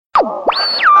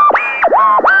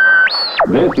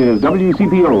This is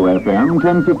WCPO FM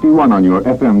 1051 on your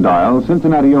FM dial,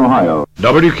 Cincinnati, Ohio.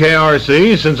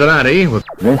 WKRC, Cincinnati.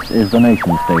 This is the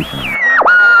Nation Station.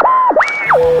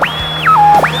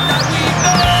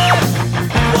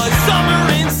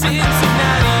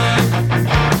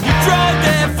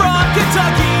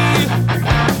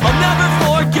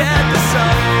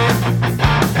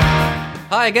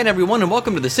 Hi again, everyone, and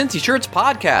welcome to the Cincy Shirts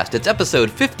Podcast. It's episode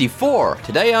 54.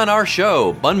 Today on our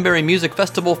show, Bunbury Music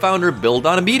Festival founder Bill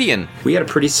Donabedian. We had a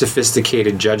pretty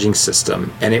sophisticated judging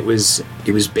system, and it was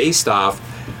based off.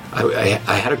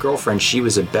 I had a girlfriend; she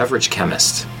was a beverage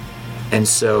chemist, and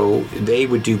so they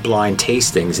would do blind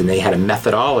tastings, and they had a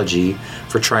methodology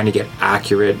for trying to get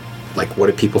accurate. Like, what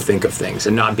do people think of things,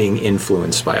 and not being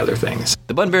influenced by other things.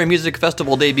 The Bunbury Music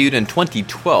Festival debuted in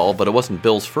 2012, but it wasn't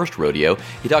Bill's first rodeo.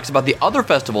 He talks about the other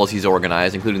festivals he's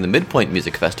organized, including the Midpoint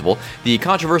Music Festival, the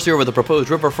controversy over the proposed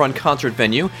Riverfront concert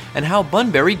venue, and how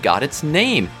Bunbury got its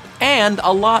name, and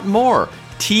a lot more.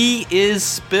 Tea is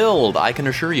spilled, I can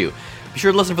assure you. Be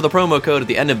sure to listen for the promo code at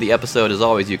the end of the episode. As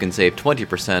always, you can save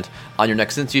 20% on your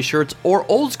next Cincy Shirts or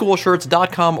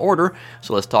oldschoolshirts.com order.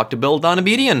 So let's talk to Bill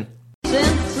Donabedian.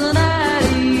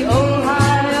 Cincinnati,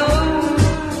 Ohio.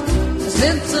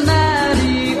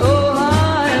 Cincinnati,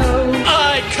 Ohio.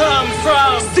 I come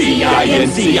from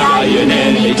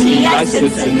C-I-N-C-I-N-N-A-T-I,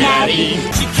 Cincinnati.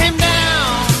 She came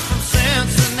down from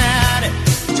Cincinnati.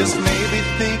 Just maybe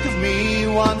think of me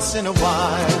once in a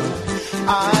while.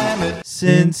 I'm at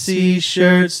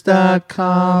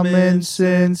CincyShirts.com in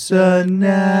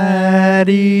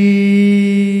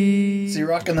Cincinnati. So you're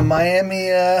rocking the Miami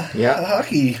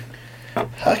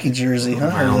hockey jersey, huh?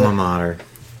 My alma mater.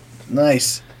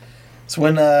 Nice. So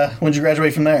when'd you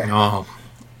graduate from there? Oh,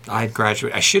 I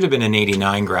graduated. I should have been an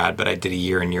 '89 grad, but I did a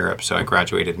year in Europe, so I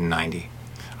graduated in '90.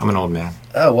 I'm an old man.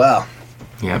 Oh wow.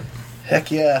 Yep.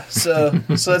 Heck yeah. So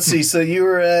let's see. So you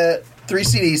were at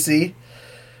 3CDC.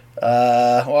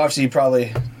 Well, obviously you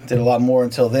probably did a lot more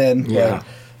until then. Yeah.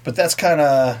 But that's kind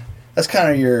of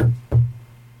your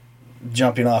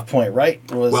jumping off point, right?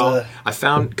 I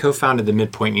co-founded the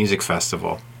Midpoint Music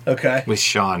Festival. Okay. With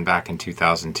Sean back in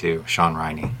 2002, Sean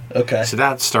Riney. Okay. So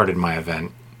that started my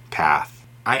event path.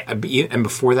 And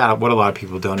before that, what a lot of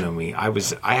people don't know me, I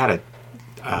had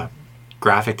a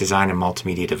graphic design and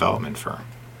multimedia development firm.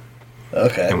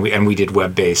 Okay. And we did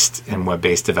web-based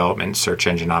development, search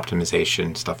engine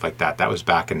optimization, stuff like that. That was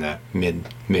back in the mid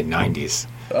 90s.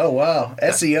 Oh wow,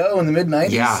 SEO in the mid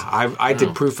 90s. Yeah, I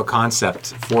did proof of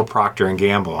concept for Procter and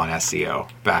Gamble on SEO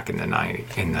back in the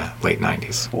late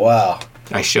 90s. Wow.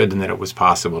 I showed them that it was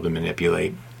possible to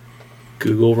manipulate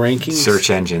Google rankings, search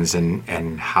engines,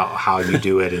 and how you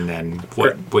do it, and then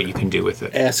what you can do with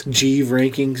it. Ask Jeeve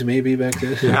rankings maybe back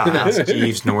then. Yeah, Ask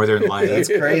Jeeves, Northern Lights.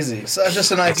 That's crazy. So that's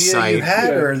just an idea you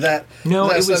had, or that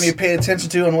something you paid attention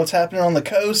to on what's happening on the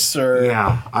coasts, or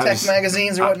tech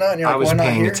magazines or whatnot? And you're I was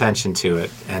paying here? attention to it,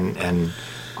 and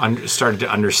started to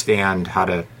understand how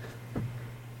to.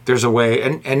 There's a way,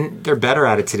 and they're better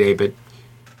at it today, but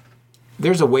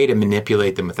there's a way to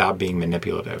manipulate them without being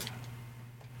manipulative.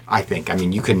 I think. I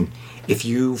mean, you can, if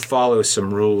you follow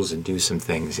some rules and do some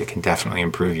things, it can definitely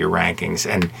improve your rankings,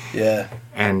 and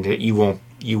you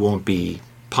won't be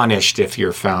punished if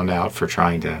you're found out for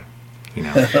trying to, All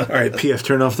right, PF,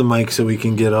 turn off the mic so we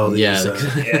can get all these.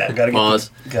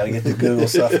 Gotta get the Google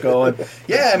stuff going.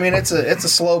 Yeah, I mean it's a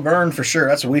slow burn for sure.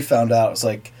 That's what we found out. It's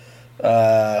like,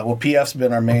 PF's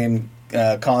been our main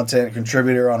content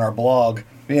contributor on our blog.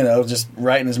 Just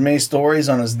writing as many stories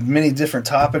on as many different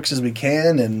topics as we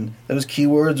can, and those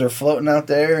keywords are floating out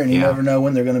there, and you never know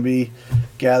when they're going to be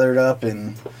gathered up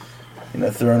and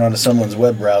thrown onto someone's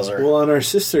web browser. Well, on our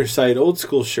sister site, Old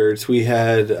School Shirts, we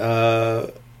had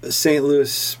St. Louis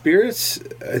Spirits,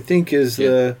 I think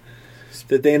that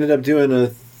they ended up doing a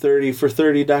 30 for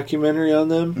 30 documentary on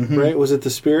them, right? Was it the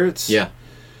Spirits? Yeah.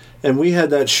 And we had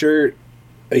that shirt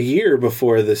a year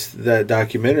before that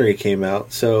documentary came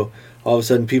out, so all of a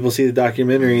sudden people see the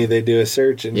documentary, they do a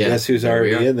search, and guess who's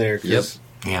already in there? Yep.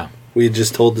 Yeah. We had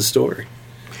just told the story.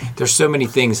 There's so many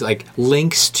things, like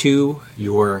links to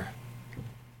your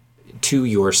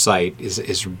site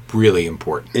is really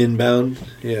important. Inbound,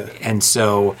 yeah. And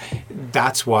so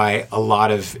that's why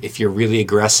if you're really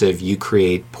aggressive, you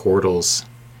create portals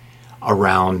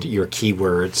around your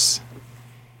keywords,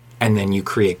 and then you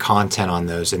create content on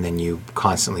those, and then you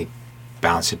constantly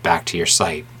bounce it back to your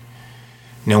site.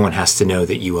 No one has to know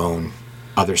that you own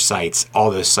other sites. All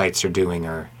those sites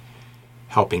are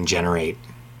helping generate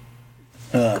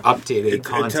updated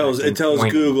content. It tells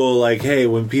Google, like, hey,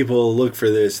 when people look for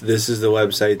this is the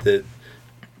website that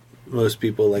most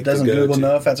people like Doesn't to go Google to.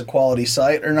 know if that's a quality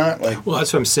site or not? Like, Well,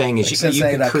 that's what I'm saying is you could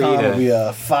Cincinnati.com create would be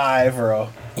a 5 or a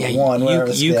 1. whatever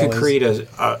the you scale could is. create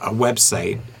a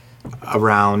website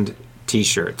around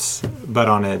T-shirts, but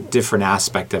on a different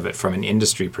aspect of it from an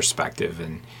industry perspective,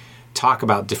 and talk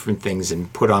about different things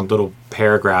and put on little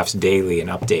paragraphs daily and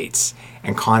updates,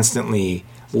 and constantly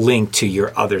link to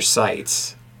your other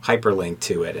sites, hyperlink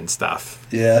to it and stuff.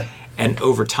 Yeah. And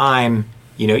over time,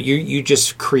 you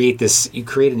just create this. You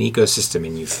create an ecosystem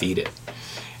and you feed it.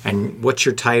 And what's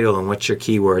your title and what's your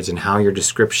keywords and how your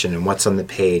description and what's on the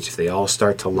page, if they all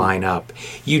start to line up,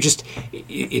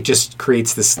 it just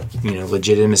creates this,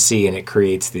 legitimacy, and it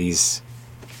creates these.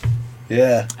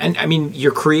 Yeah. And I mean,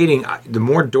 you're creating, the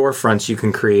more door fronts you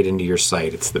can create into your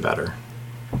site, it's the better.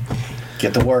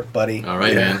 Get to work, buddy. All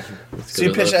right, man. Let's So get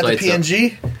you pitched those that to sites up.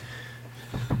 P&G?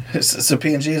 So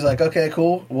P&G is like, okay,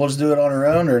 cool. We'll just do it on our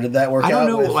own, or did that work I out?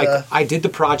 don't know, with, I did the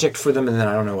project for them, and then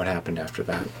I don't know what happened after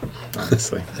that,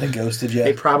 honestly. they ghosted you.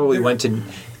 They probably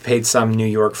paid some New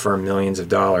York firm millions of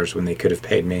dollars when they could have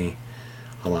paid me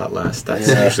a lot less. That's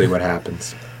usually what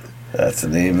happens. That's the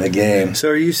name of the game. So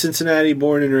are you Cincinnati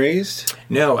born and raised?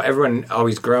 No, everyone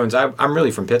always groans. I'm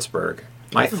really from Pittsburgh.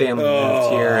 My family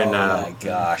moved here, and Oh my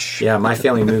gosh. yeah, my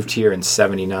family moved here in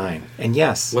 '79. And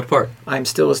yes, What part? I'm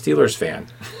still a Steelers fan.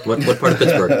 What part of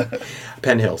Pittsburgh?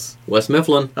 Penn Hills. West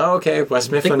Mifflin. Oh, okay, West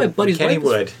I think Mifflin. my buddy's Kennywood.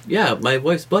 wife is- Yeah, my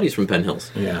wife's buddy's from Penn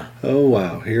Hills. Yeah. Oh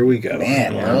wow, here we go.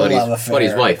 Man, My what a love buddy's, affair.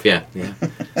 buddy's wife, yeah.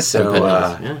 So, Penn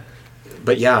Hills, yeah.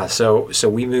 but yeah, so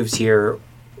we moved here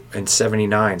in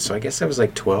 '79. So I guess I was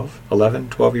like 12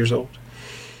 years old.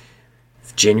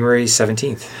 January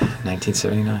 17th,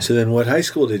 1979. So then, what high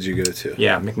school did you go to?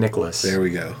 Yeah, McNicholas. There we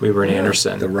go. We were in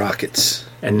Anderson. The Rockets.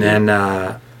 And then,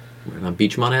 We're on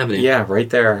Beachmont Avenue. yeah, right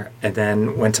there. And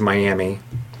then went to Miami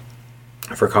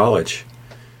for college.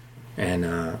 And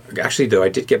actually, though, I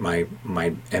did get my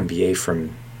MBA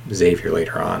from Xavier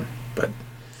later on. But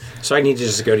so I needed to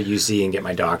just go to UC and get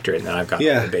my doctorate, and then I've got all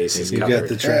Yeah, the bases you covered. got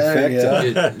the There you go.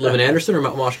 trifecta. You live in Anderson or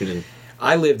Mount Washington?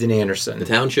 I lived in Anderson. The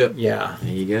township? Yeah.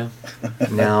 There you go.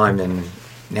 Now I'm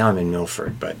in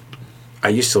Milford, but I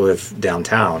used to live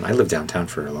downtown. I lived downtown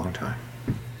for a long time.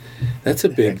 That's a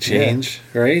big change,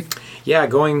 right? Yeah,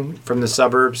 going from the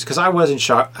suburbs, because I was in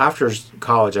after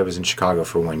college. I was in Chicago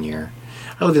for 1 year.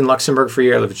 I lived in Luxembourg for a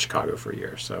year. I lived in Chicago for a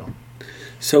year. So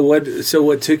So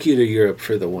what took you to Europe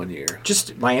for the 1 year?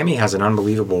 just Miami has an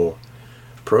unbelievable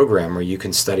program where you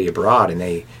can study abroad, and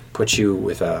they put you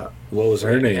with a What was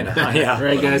her name? yeah,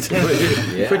 right, guys.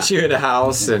 Put you in a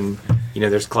house, and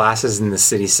there's classes in the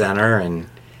city center, and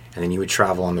then you would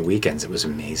travel on the weekends. It was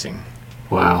amazing.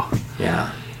 Wow.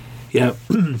 Yeah. Yeah.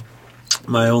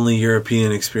 My only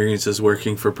European experience is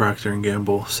working for Procter &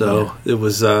 Gamble, so it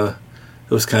was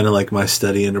kind of like my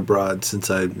studying abroad since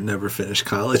I never finished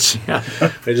college. Yeah.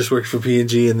 I just worked for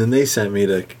P&G, and then they sent me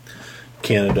to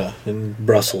Canada and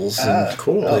Brussels and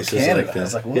cool. places Canada. like I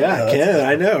was that. like, whoa, yeah, that's Canada.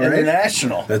 I know, right?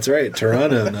 International. That's right.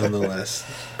 Toronto, nonetheless.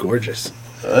 Gorgeous.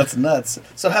 That's nuts.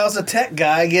 So how's a tech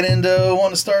guy get into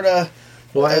wanting to start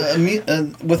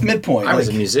with Midpoint? I was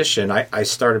a Like, musician. I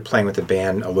started playing with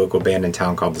a local band in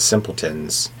town called the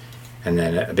Simpletons, and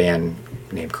then a band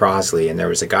named Crosley. And there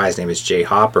was a guy's name was Jay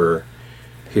Hopper,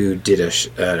 who did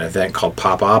an event called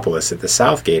Popopolis at the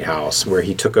Southgate House, where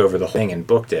he took over the whole thing and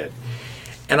booked it.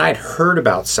 And I'd heard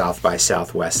about South by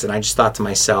Southwest, and I just thought to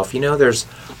myself, there's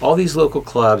all these local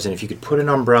clubs, and if you could put an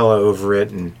umbrella over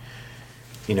it, and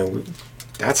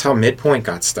that's how Midpoint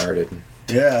got started.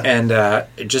 yeah. And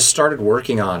it just started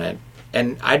working on it.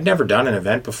 And I'd never done an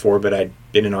event before, but I'd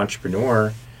been an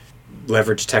entrepreneur,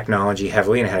 leveraged technology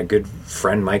heavily, and I had a good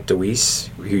friend, Mike DeWeese,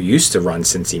 who used to run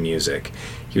Cincy Music.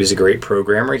 He was a great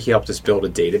programmer. He helped us build a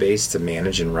database to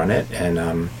manage and run it.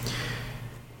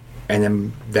 And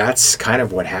then that's kind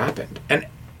of what happened. And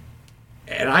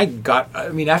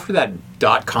after that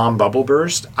 .com bubble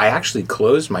burst, I actually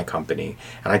closed my company,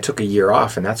 and I took a year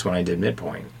off, and that's when I did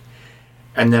Midpoint.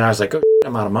 And then I was like, oh,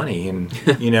 I'm out of money. And,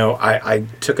 I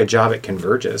took a job at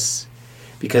Convergys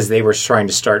because they were trying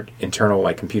to start internal,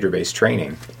 computer-based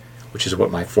training, which is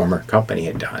what my former company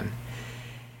had done.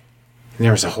 And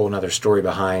there was a whole other story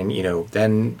behind,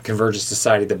 then Convergys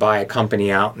decided to buy a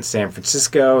company out in San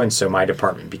Francisco, and so my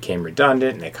department became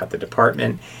redundant, and they cut the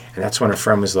department. And that's when a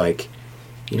friend was like,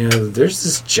 there's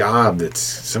this job that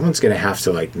someone's going to have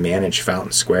to, manage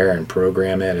Fountain Square and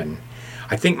program it. And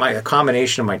I think a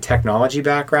combination of my technology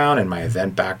background and my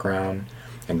event background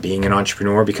and being an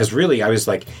entrepreneur, because really I was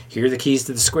like, here are the keys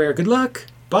to the square. Good luck.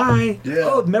 Bye. Yeah.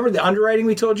 Oh, remember the underwriting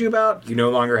we told you about? You no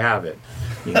longer have it.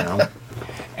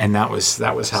 And that was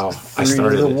how I Three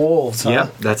started of the it. Wolves, huh?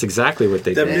 Yep, that's exactly what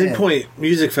they The did. Midpoint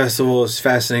Music Festival is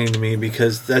fascinating to me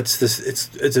because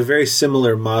it's a very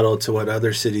similar model to what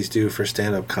other cities do for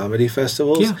stand-up comedy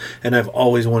festivals. Yeah. And I've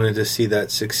always wanted to see that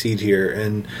succeed here.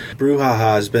 And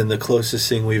Brouhaha has been the closest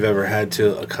thing we've ever had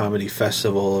to a comedy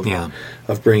festival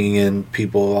of bringing in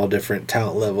people of all different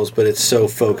talent levels, but it's so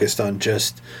focused on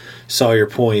just Sawyer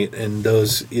Point and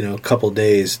those, couple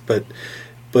days.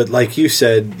 But like you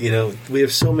said, we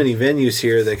have so many venues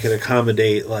here that could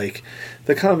accommodate like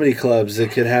the comedy clubs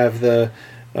that could have the,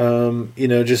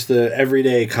 just the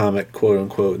everyday comic, quote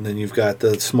unquote. And then you've got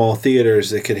the small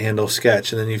theaters that could handle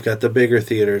sketch. And then you've got the bigger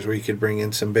theaters where you could bring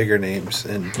in some bigger names.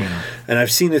 And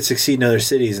I've seen it succeed in other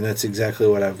cities, and that's exactly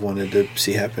what I've wanted to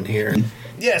see happen here.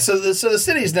 Yeah, so the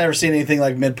city's never seen anything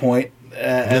like Midpoint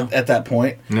at that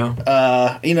point. No.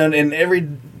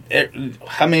 And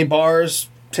how many bars?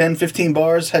 10, 15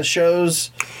 bars had shows.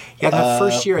 Yeah, the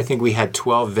first year I think we had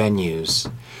 12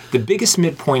 venues. The biggest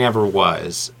Midpoint ever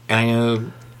was, and I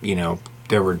know,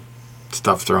 there were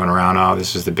stuff thrown around, oh,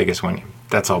 this was the biggest one.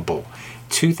 That's all bull.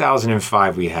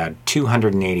 2005 we had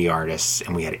 280 artists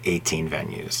and we had 18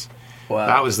 venues. Wow.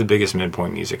 That was the biggest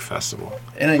Midpoint Music Festival.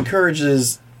 And it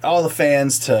encourages all the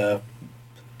fans to,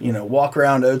 walk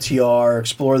around OTR,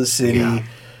 explore the city. Yeah.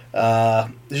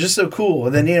 It's just so cool.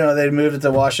 And then they moved it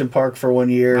to Washington Park for 1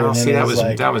 year. Oh, and then see, it was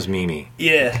that was Mimi.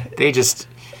 Yeah, They just,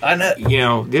 I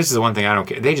know. this is the one thing I don't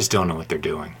get. They just don't know what they're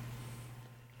doing.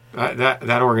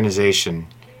 That organization,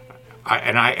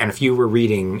 and if you were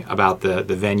reading about the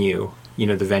venue,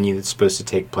 the venue that's supposed to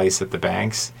take place at the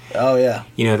Banks. Oh yeah.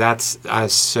 I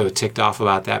was so ticked off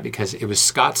about that because it was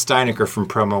Scott Steinecker from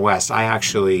Promo West. I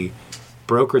actually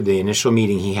brokered the initial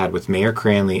meeting he had with Mayor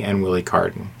Cranley and Willie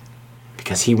Carden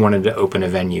because he wanted to open a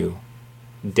venue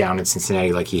down in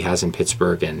Cincinnati like he has in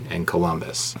Pittsburgh and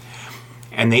Columbus.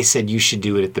 And they said, you should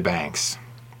do it at the Banks.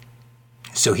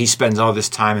 So he spends all this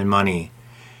time and money,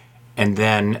 and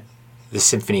then the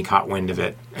symphony caught wind of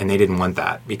it, and they didn't want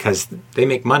that because they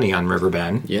make money on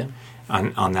Riverbend. Yeah.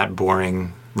 On that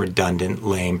boring, redundant,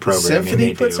 lame programming Symphony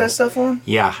they puts do. that stuff on?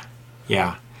 Yeah.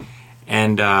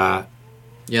 And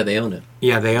Yeah, they own it.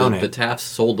 yeah, they own The it. Tafts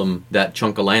sold them that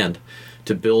chunk of land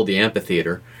to build the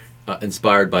amphitheater,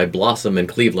 inspired by Blossom in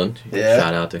Cleveland. Yeah.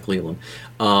 Shout out to Cleveland.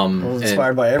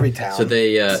 Inspired by every town. So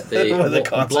they With the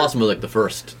concert. Blossom was like the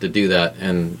first to do that,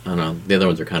 and I don't know, the other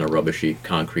ones are kind of rubbishy,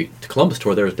 concrete. Columbus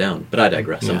tore theirs down, but I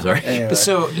digress. I'm sorry. Anyway. But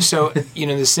so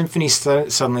the symphony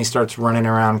suddenly starts running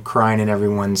around crying in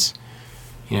everyone's,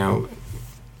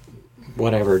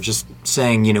 whatever, just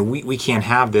saying, we can't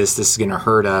have this. This is going to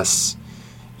hurt us.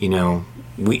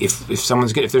 If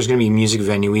there's going to be a music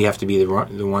venue, we have to be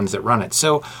the ones that run it.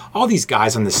 So all these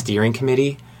guys on the steering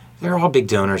committee, they're all big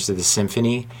donors to the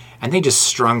symphony, and they just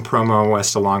strung Promo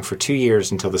West along for 2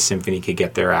 years until the symphony could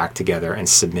get their act together and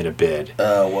submit a bid.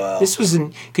 Oh wow. This was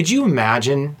could you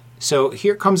imagine? So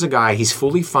here comes a guy, he's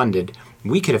fully funded.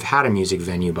 We could have had a music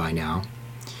venue by now.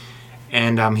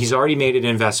 And he's already made an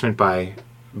investment by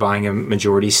buying a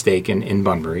majority stake in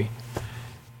Bunbury.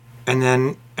 And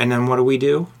then what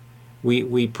do?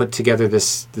 We put together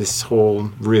this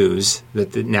whole ruse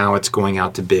that now it's going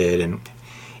out to bid, and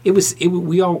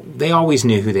they always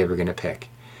knew who they were going to pick.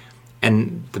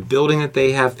 And the building that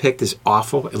they have picked is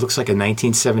awful. It looks like a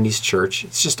 1970s church.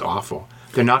 It's just awful.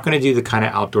 They're not going to do the kind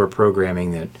of outdoor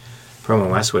programming that Promo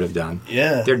West would have done.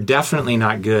 Yeah. They're definitely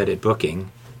not good at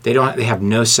booking. They have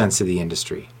no sense of the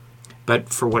industry. But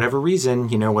for whatever reason,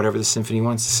 whatever the symphony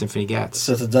wants, the symphony gets.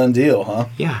 So it's a done deal, huh?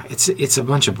 Yeah, it's a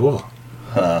bunch of bull.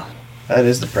 That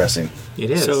is depressing.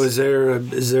 It is. So is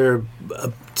there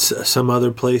some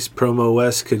other place Promo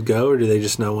West could go, or do they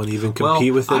just not want to even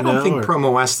compete with it now? I don't think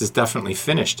Promo West is definitely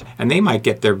finished, and they might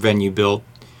get their venue built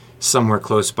somewhere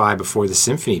close by before the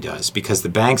symphony does, because the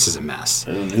Banks is a mess.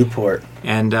 Newport.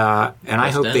 And I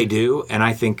hope End. they do, and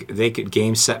I think they could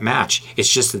game, set, match.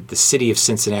 It's just that the city of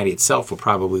Cincinnati itself will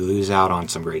probably lose out on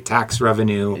some great tax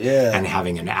revenue, and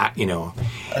having I mean,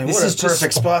 this what is a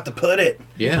perfect spot to put it.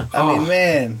 Yeah. I mean,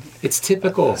 man, it's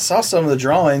typical. I saw some of the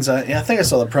drawings. I think I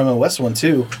saw the Promo West one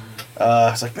too. I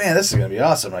was like, man, this is going to be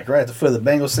awesome. Like right at the foot of the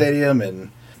Bengal Stadium,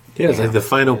 and yeah, it's like the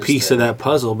final piece of that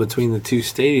puzzle between the two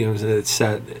stadiums that it's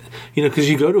set. Because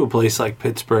you go to a place like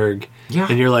Pittsburgh,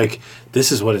 and you're like,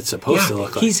 this is what it's supposed to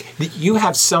look like. You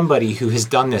have somebody who has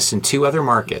done this in 2 other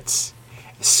markets,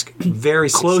 very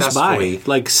Close successfully, by,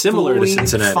 like similar to fully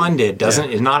Cincinnati. funded.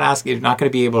 Is not going to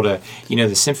be able to.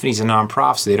 The symphony's a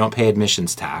non-profit, so they don't pay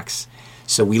admissions tax.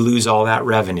 So we lose all that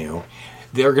revenue.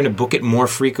 They're going to book it more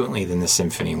frequently than the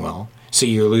symphony will. So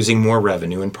you're losing more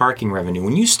revenue and parking revenue.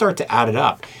 When you start to add it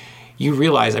up, you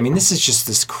realize, this is just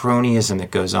this cronyism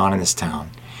that goes on in this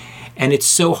town. And it's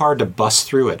so hard to bust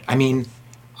through it. I mean,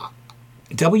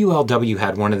 WLW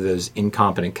had one of those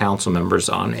incompetent council members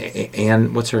on,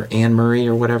 Anne Marie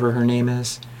or whatever her name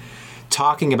is,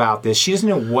 talking about this. She doesn't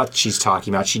know what she's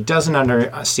talking about. She doesn't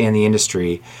understand the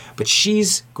industry, but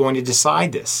she's going to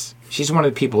decide this. She's one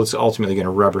of the people that's ultimately going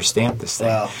to rubber stamp this thing.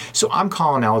 Wow. So I'm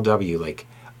calling LW like,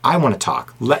 I want to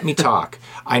talk. Let me talk.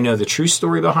 I know the true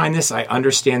story behind this. I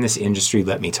understand this industry.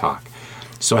 Let me talk.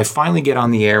 So I finally get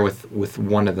on the air with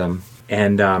one of them,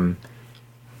 and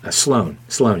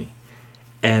Sloaney.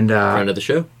 And Friend of the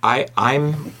show. I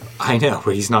know,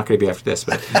 but he's not going to be after this.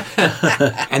 But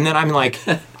and then I'm like,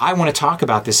 I want to talk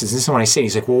about this. This is what I say.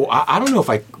 He's like, well, I don't know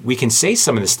if we can say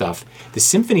some of this stuff. The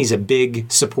symphony's a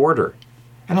big supporter,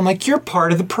 and I'm like, you're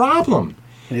part of the problem.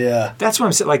 Yeah, that's what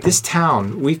I'm saying. Like, this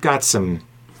town, we've got some.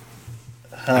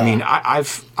 I mean,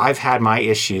 I've had my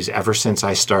issues ever since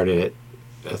I started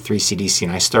at 3CDC,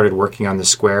 and I started working on the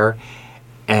square,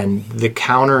 and the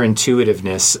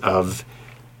counterintuitiveness of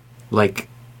like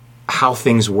how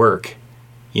things work,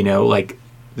 you know, like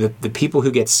the people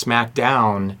who get smacked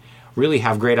down really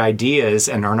have great ideas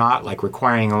and are not like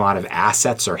requiring a lot of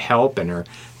assets or help and are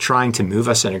trying to move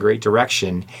us in a great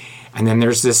direction. And then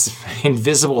there's this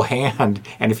invisible hand,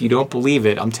 and if you don't believe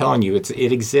it, I'm telling you, it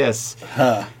exists.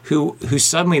 Who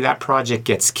suddenly that project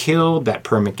gets killed, that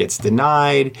permit gets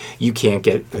denied, you can't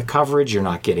get the coverage, you're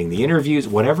not getting the interviews,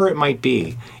 whatever it might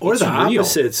be. Or it's the real.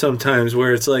 opposite sometimes,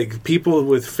 where it's like people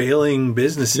with failing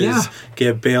businesses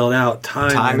get bailed out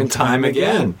time and time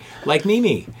again. Like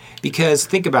Mimi. Because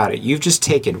think about it,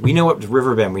 we know what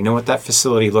Riverbend, we know what that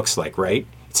facility looks like, right?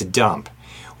 It's a dump.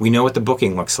 We know what the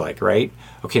booking looks like, right?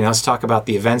 Okay, now let's talk about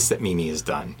the events that Mimi has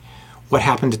done. What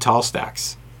happened to Tall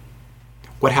Stacks?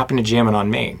 What happened to Jammin' on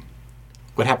Main?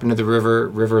 What happened to the River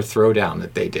Throwdown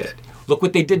that they did? Look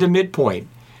what they did to Midpoint.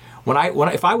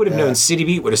 If I would have known City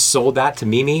Beat would have sold that to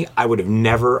Mimi, I would have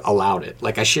never allowed it.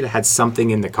 Like, I should have had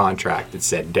something in the contract that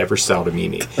said never sell to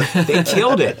Mimi. They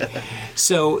killed it.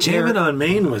 So Jammin' on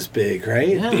Main was big, right?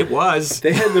 Yeah. It was.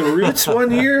 They had the Roots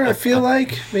one year, I feel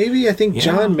like. Maybe. I think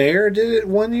John Mayer did it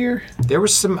one year. There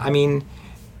was some, I mean,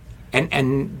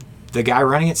 and the guy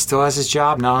running it still has his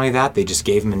job. Not only that, they just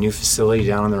gave him a new facility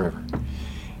down on the river.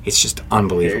 It's just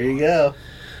unbelievable. There you go.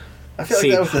 I feel See,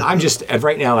 like that was I'm just,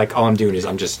 right now, like, all I'm doing is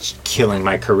I'm just killing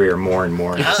my career more and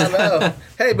more. I don't know.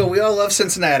 Hey, but we all love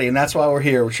Cincinnati, and that's why we're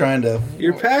here. We're trying to.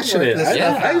 You're passionate.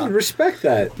 I respect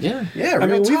that. Yeah. Yeah. I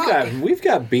mean, talk. we've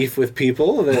got beef with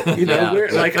people that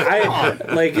we're like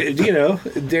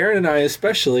Darren and I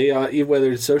especially,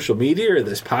 whether it's social media or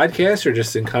this podcast or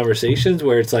just in conversations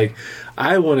where it's like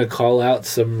I want to call out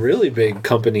some really big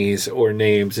companies or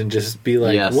names and just be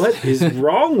like, what is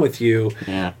wrong with you?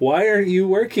 Yeah. Why aren't you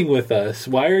working with us?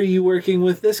 Why are you working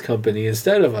with this company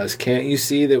instead of us? Can't you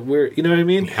see that we're, you know what I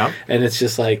mean? Yeah. And it's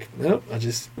just like, nope,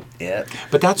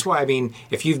 But that's why, I mean,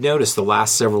 if you've noticed the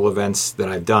last several events that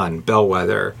I've done,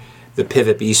 Bellwether, the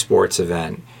Pivot Esports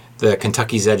event, the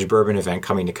Kentucky's Edge Bourbon event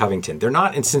coming to Covington, they're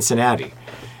not in Cincinnati.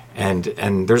 And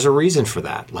there's a reason for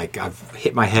that. Like, I've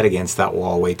hit my head against that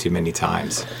wall way too many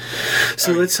times.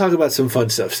 So let's talk about some fun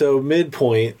stuff. So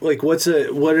Midpoint, like what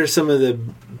are some of the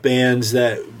bands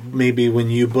that maybe when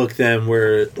you book them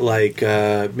were like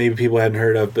maybe people hadn't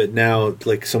heard of, but now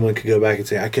like someone could go back and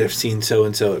say, I could have seen so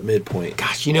and so at Midpoint?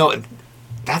 Gosh,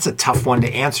 that's a tough one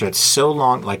to answer. It's so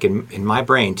long, like in my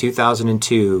brain,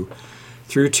 2002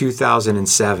 through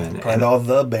 2007. And all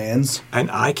the bands.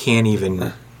 And I can't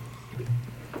even.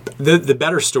 The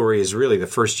better story is really the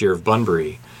first year of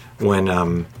Bunbury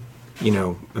when,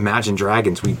 Imagine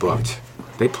Dragons we booked.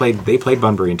 They played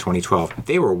Bunbury in 2012.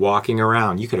 They were walking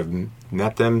around. You could have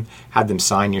met them, had them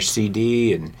sign your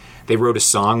CD, and they wrote a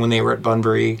song when they were at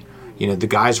Bunbury. The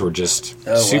guys were just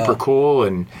super cool,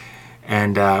 and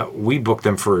we booked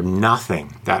them for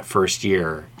nothing that first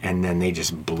year, and then they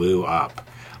just blew up.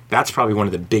 That's probably one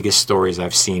of the biggest stories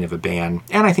I've seen of a band.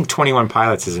 And I think 21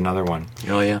 Pilots is another one.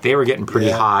 Oh, yeah. They were getting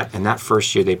pretty hot, and that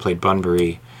first year they played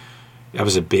Bunbury, that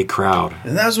was a big crowd.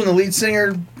 And that was when the lead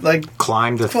singer,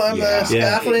 climbed the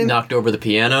scaffolding. Knocked over the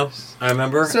piano, I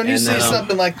remember. So when you say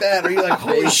something like that, are you like,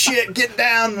 holy shit, get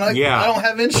down. I don't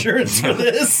have insurance for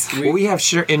this. Well, we have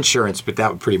insurance, but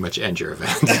that would pretty much end your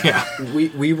event. Yeah.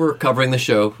 We were covering the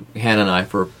show, Hannah and I,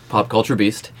 for Pop Culture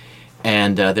Beast.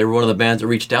 And they were one of the bands that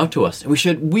reached out to us.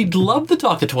 And we'd love to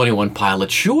talk to 21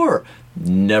 Pilots, sure.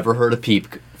 Never heard a peep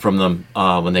from them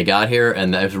when they got here,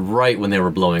 and that was right when they were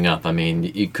blowing up. I mean,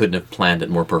 you couldn't have planned it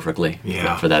more perfectly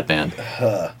for that band.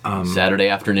 Saturday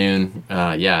afternoon,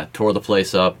 tore the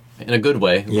place up in a good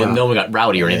way. Yeah. No one got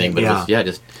rowdy or anything, but it was,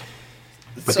 just...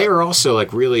 But they were also,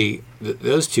 like, really...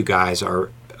 those two guys are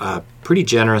pretty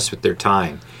generous with their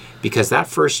time. because that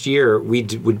first year we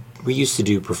used to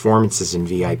do performances in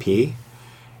VIP,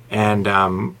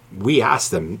 and we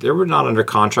asked them. They were not under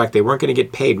contract. They weren't going to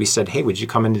get paid. We said, "Hey, would you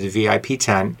come into the VIP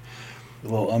tent,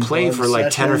 play for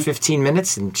like 10 or 15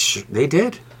 minutes?" And they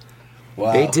did.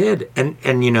 Wow. They did.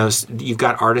 And you've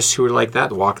got artists who are like that.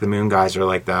 The Walk the Moon guys are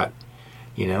like that.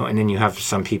 And then you have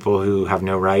some people who have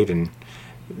no right and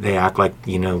they act like,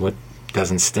 what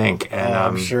doesn't stink. And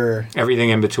I'm sure. Everything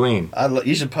in between.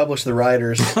 You should publish the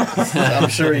writers. I'm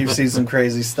sure you've seen some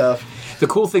crazy stuff. The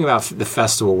cool thing about the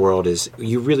festival world is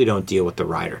you really don't deal with the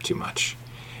writer too much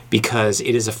because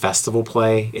it is a festival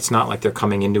play. It's not like they're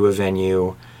coming into a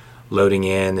venue, loading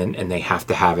in, and they have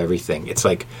to have everything. It's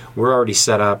like we're already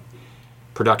set up.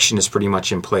 Production is pretty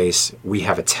much in place. We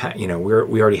have we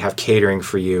already have catering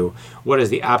for you. What is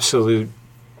the absolute?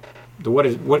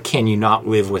 What can you not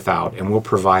live without? And we'll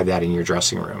provide that in your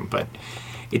dressing room. But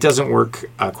it doesn't work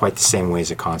quite the same way as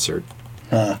a concert.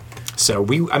 So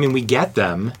we get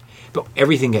them, but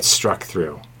everything gets struck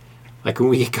through. Like when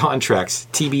we get contracts,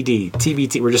 TBD,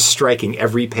 TBT, we're just striking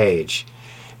every page.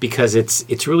 Because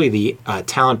it's really the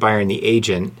talent buyer and the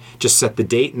agent just set the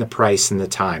date and the price and the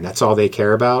time. That's all they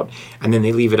care about. And then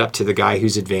they leave it up to the guy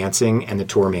who's advancing and the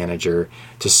tour manager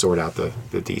to sort out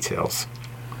the details.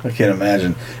 I can't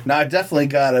imagine. Now, I definitely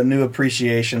got a new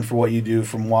appreciation for what you do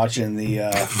from watching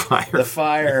the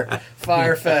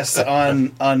Fire Fest on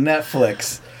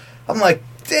Netflix. I'm like,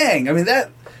 dang.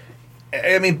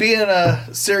 Being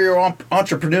a serial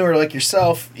entrepreneur like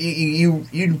yourself,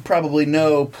 you probably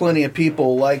know plenty of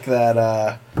people like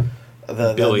that.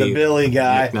 The Billy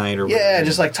guy,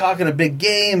 just like talking a big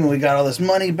game, and we got all this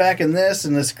money back in this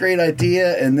and this great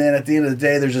idea, and then at the end of the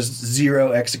day, there's just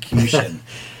zero execution.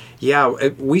 Yeah,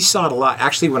 we saw it a lot.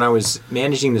 Actually, when I was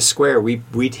managing the square,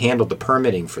 we'd handled the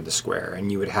permitting for the square,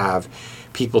 and you would have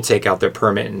people take out their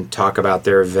permit and talk about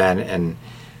their event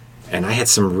And I had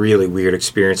some really weird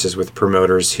experiences with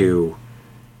promoters who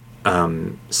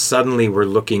suddenly were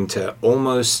looking to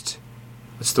almost,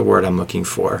 what's the word I'm looking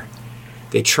for?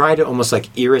 They try to almost like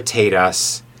irritate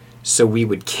us so we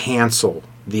would cancel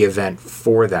the event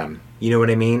for them. You know what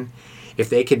I mean? If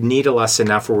they could needle us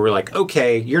enough where we're like,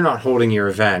 okay, you're not holding your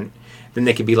event, then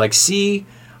they could be like, see,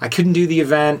 I couldn't do the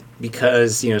event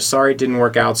because, sorry it didn't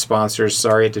work out, sponsors,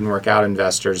 sorry it didn't work out,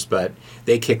 investors, but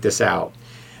they kicked us out.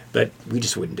 But we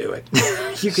just wouldn't do it.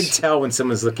 You can tell when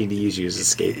someone's looking to use you as a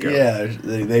scapegoat. Yeah,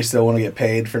 they still want to get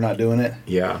paid for not doing it.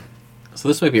 Yeah. So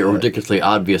this might be a ridiculously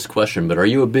obvious question, but are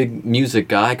you a big music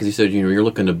guy? Because you said you're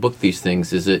looking to book these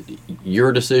things. Is it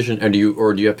your decision,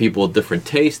 or do you have people with different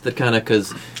tastes that kind of?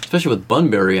 Because especially with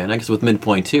Bunbury and I guess with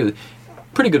Midpoint too,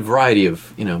 pretty good variety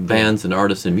of bands and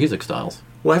artists and music styles.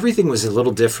 Well, everything was a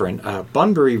little different.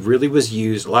 Bunbury really was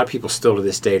used. A lot of people still to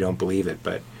this day don't believe it,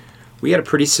 but we had a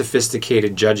pretty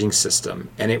sophisticated judging system,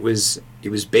 and it was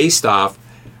based off.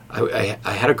 I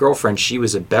had a girlfriend; she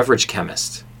was a beverage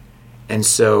chemist, and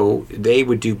so they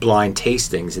would do blind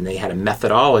tastings, and they had a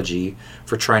methodology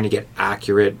for trying to get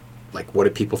accurate, like what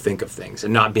do people think of things,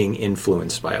 and not being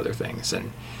influenced by other things.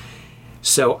 And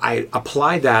so I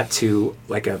applied that to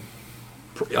like an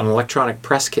electronic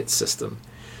press kit system.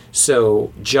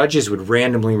 So judges would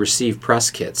randomly receive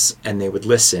press kits, and they would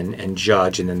listen and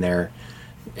judge, and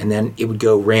then it would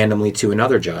go randomly to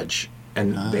another judge,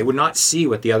 and they would not see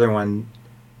what the other one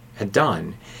had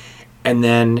done. And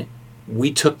then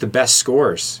we took the best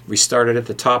scores. We started at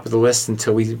the top of the list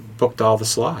until we booked all the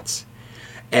slots.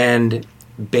 And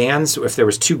bands, if there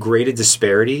was too great a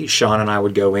disparity, Sean and I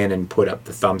would go in and put up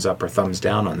the thumbs up or thumbs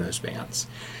down on those bands.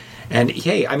 And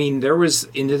hey, there was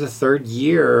into the third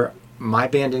year, my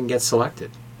band didn't get selected,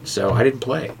 so I didn't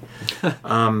play.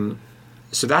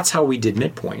 So that's how we did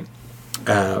Midpoint.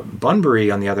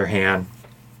 Bunbury, on the other hand,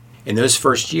 in those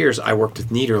first years, I worked with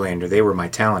Nederlander. They were my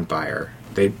talent buyer.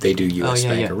 They do US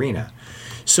Bank Arena.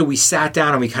 So we sat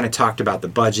down and we kind of talked about the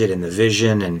budget and the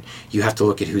vision, and you have to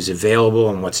look at who's available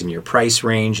and what's in your price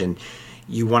range, and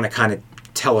you want to kind of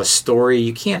tell a story.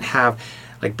 You can't have,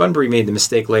 like Bunbury made the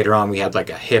mistake later on, we had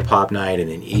like a hip-hop night and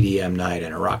an EDM night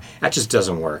and a rock. That just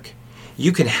doesn't work.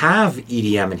 You can have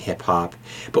EDM and hip-hop,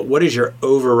 but what is your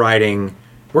overriding...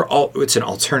 It's an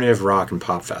alternative rock and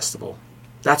pop festival.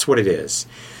 That's what it is.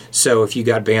 So if you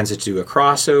got bands that do a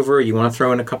crossover, you want to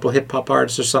throw in a couple hip hop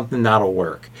artists or something, that'll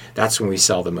work. That's when we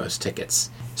sell the most tickets.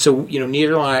 So,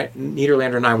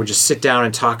 Nederlander and I would just sit down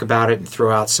and talk about it and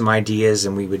throw out some ideas,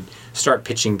 and we would start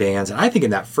pitching bands. And I think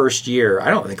in that first year, I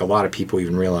don't think a lot of people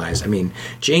even realize.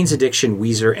 Jane's Addiction,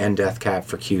 Weezer, and Death Cab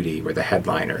for Cutie were the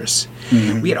headliners.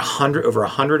 Mm-hmm. We had over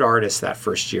 100 artists that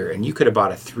first year, and you could have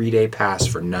bought a 3-day pass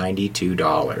for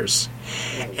 $92.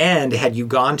 And had you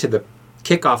gone to the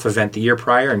kickoff event the year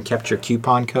prior and kept your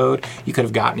coupon code, you could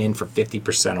have gotten in for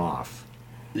 50% off.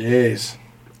 Yes.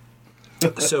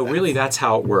 So really that's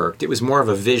how it worked. It was more of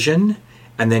a vision,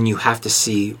 and then you have to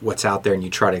see what's out there and you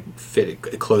try to fit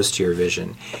it close to your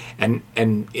vision. And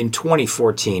in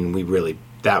 2014,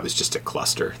 that was just a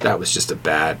cluster. That was just a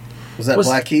bad... Was that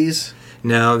Black Keys?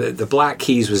 No, the Black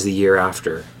Keys was the year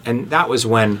after. And that was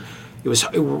when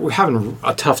we were having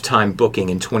a tough time booking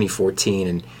in 2014,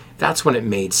 and that's when it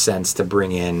made sense to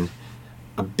bring in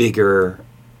a bigger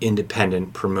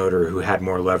independent promoter who had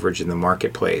more leverage in the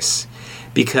marketplace.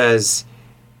 Because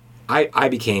I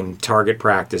became target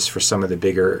practice for some of the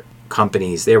bigger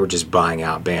companies. They were just buying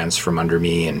out bands from under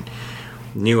me and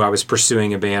knew I was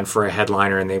pursuing a band for a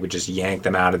headliner, and they would just yank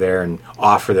them out of there and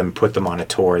offer them, put them on a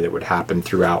tour that would happen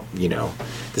throughout, the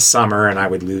summer, and I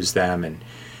would lose them. And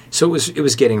so it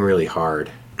was getting really hard.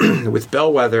 With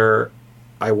Bellwether,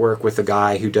 I work with a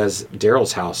guy who does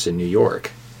Daryl's House in New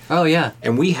York. Oh, yeah.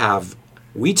 And we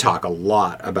talk a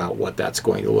lot about what that's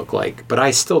going to look like, but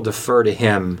I still defer to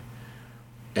him,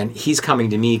 and he's coming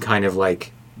to me kind of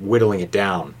like whittling it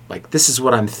down. Like, this is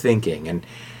what I'm thinking, and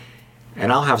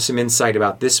I'll have some insight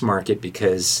about this market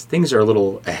because things are a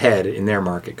little ahead in their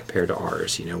market compared to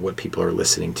ours, what people are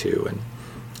listening to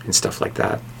and stuff like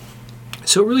that.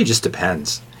 So it really just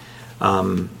depends.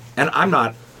 And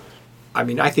I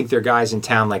think there are guys in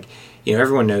town, like,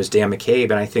 everyone knows Dan McCabe,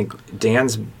 and I think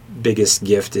Dan's biggest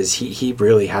gift is he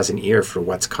really has an ear for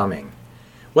what's coming.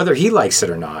 Whether he likes it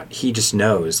or not, he just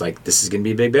knows, like, this is going to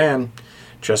be a big band.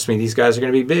 Trust me, these guys are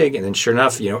going to be big. And then sure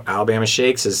enough, Alabama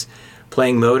Shakes is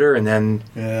playing Motor, and then,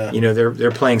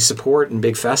 they're playing support in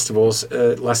big festivals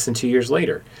less than 2 years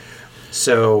later.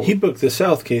 So he booked the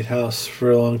Southgate House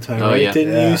for a long time, right? Yeah.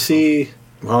 Didn't you see...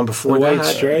 Well, before the that, White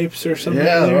Stripes or something?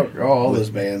 Yeah, all those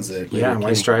bands that...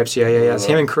 White Stripes, yeah. It's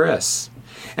him and Chris.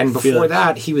 And before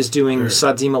that, he was doing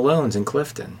Sudsy Malone's in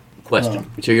Clifton.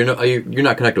 Question. So you're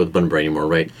not connected with Bunbury anymore,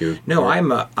 right? No,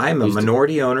 I'm a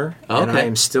minority owner, and I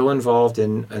am still involved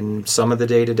in some of the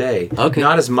day-to-day. Okay.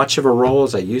 Not as much of a role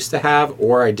as I used to have,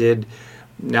 or I did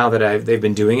now that they've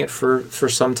been doing it for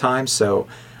some time. So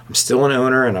I'm still an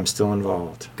owner, and I'm still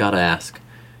involved. Gotta ask.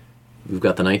 We've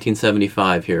got the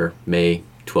 1975 here, May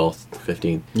 12th,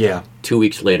 15th. Yeah. 2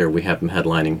 weeks later, we have them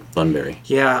headlining Bunbury.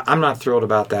 Yeah, I'm not thrilled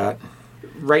about that.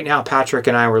 Right now, Patrick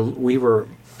and I were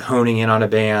honing in on a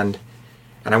band,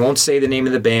 and I won't say the name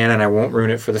of the band, and I won't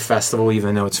ruin it for the festival,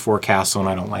 even though it's Forecastle and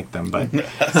I don't like them. But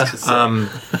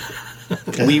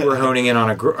we were honing in on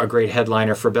a great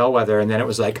headliner for Bellwether, and then it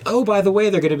was like, oh, by the way,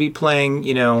 they're going to be playing,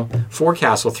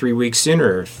 Forecastle 3 weeks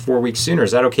sooner, 4 weeks sooner.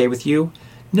 Is that okay with you?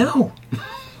 No,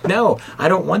 no, I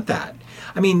don't want that.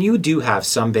 I mean, you do have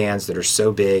some bands that are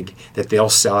so big that they'll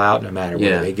sell out no matter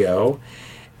where they go.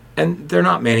 And there are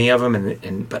not many of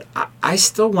them, but I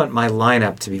still want my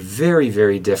lineup to be very,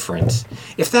 very different.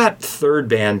 If that third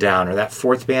band down or that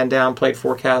fourth band down played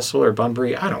Forecastle or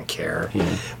Bunbury, I don't care.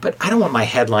 Yeah. But I don't want my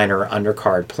headliner or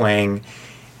undercard playing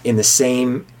in the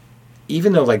same,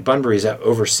 even though like Bunbury's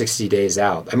over 60 days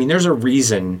out. I mean, there's a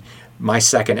reason my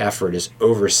second effort is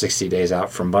over 60 days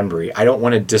out from Bunbury. I don't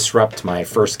want to disrupt my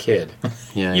first kid,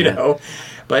 you know?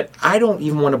 But I don't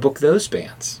even want to book those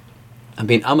bands. I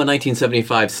mean, I'm a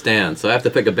 1975 stan, so I have to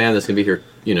pick a band that's going to be here,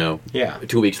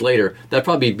 2 weeks later. That'd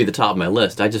probably be the top of my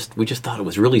list. We just thought it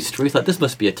was really strange. We thought this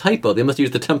must be a typo. They must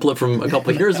use the template from a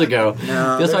couple of years ago.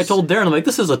 Yes, I told Darren, I'm like,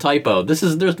 this is a typo.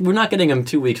 We're not getting him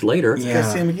 2 weeks later. Yeah.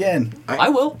 See him again. I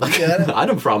will. I don't have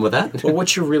a problem with that. Well,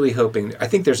 what you're really hoping, I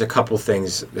think there's a couple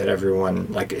things that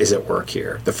everyone is at work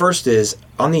here. The first is,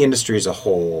 on the industry as a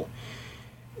whole,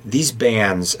 these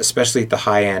bands, especially at the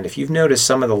high end, if you've noticed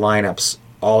some of the lineups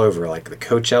all over, like the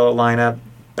Coachella lineup,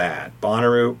 bad.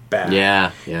 Bonnaroo, bad.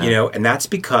 Yeah. And that's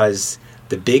because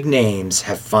the big names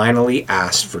have finally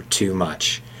asked for too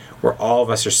much. Where all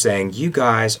of us are saying, you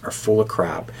guys are full of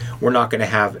crap. We're not going to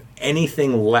have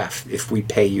anything left if we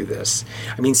pay you this.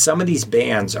 I mean, some of these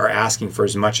bands are asking for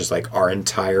as much as like our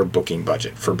entire booking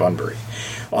budget for Bunbury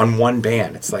on one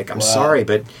band. It's like, I'm sorry,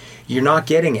 but you're not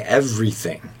getting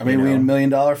everything. I mean, we in $1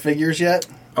 million figures yet?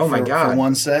 Oh my God. For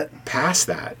one set? Past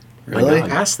that. Really?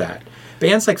 Past that.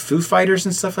 Bands like Foo Fighters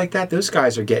and stuff like that, those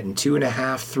guys are getting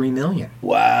 $2.5-3 million.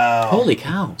 Wow. Holy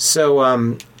cow.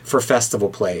 So, for festival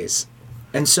plays.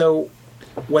 And so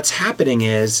what's happening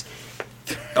is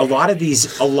a lot of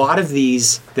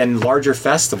these then larger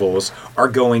festivals are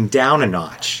going down a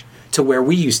notch to where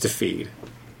we used to feed.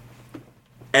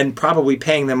 And probably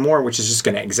paying them more, which is just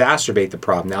going to exacerbate the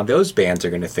problem. Now those bands are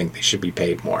going to think they should be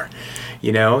paid more.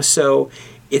 So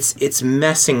it's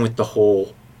messing with the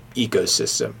whole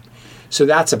ecosystem. So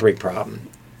that's a big problem.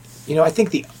 I think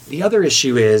the other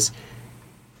issue is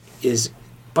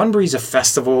Bunbury's a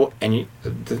festival, and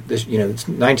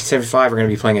 1975 are going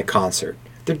to be playing a concert.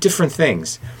 They're different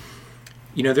things.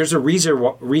 There's a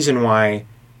reason why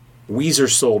Weezer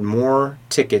sold more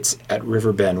tickets at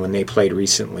Riverbend when they played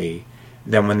recently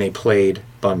than when they played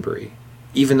Bunbury.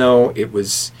 Even though it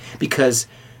was... Because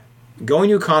going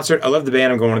to a concert, I love the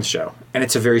band, I'm going to the show. And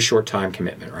it's a very short time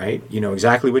commitment, right? You know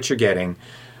exactly what you're getting.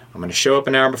 I'm going to show up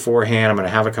an hour beforehand. I'm going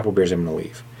to have a couple beers. I'm going to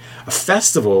leave. A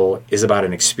festival is about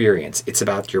an experience. It's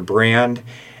about your brand.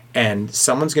 And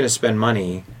someone's going to spend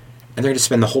money, and they're going to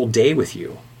spend the whole day with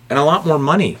you. And a lot more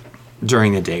money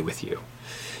during the day with you.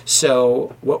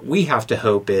 So what we have to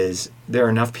hope is there are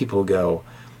enough people who go,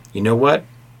 you know what?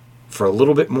 For a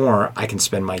little bit more, I can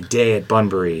spend my day at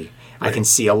Bunbury. Right. I can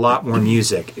see a lot more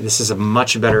music. This is a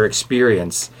much better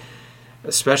experience,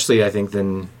 especially, I think,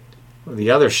 than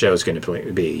the other show's going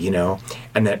to be,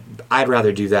 and that I'd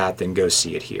rather do that than go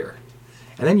see it here.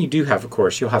 And then you do have, of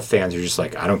course, you'll have fans who are just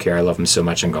like, I don't care, I love them so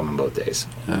much, I'm going on both days.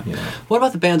 Yeah. What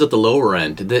about the bands at the lower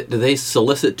end? Do they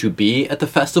solicit to be at the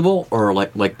festival, or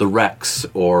like the Rex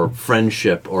or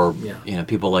Friendship or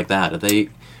people like that? Are they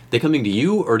coming to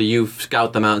you, or do you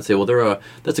scout them out and say, well,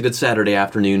 that's a good Saturday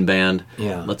afternoon band,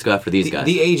 let's go after these guys?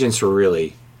 The agents were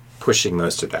really pushing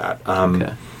most of that.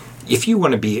 Okay. If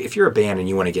you're a band and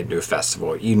you want to get into a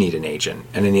festival, you need an agent,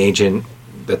 and an agent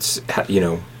that's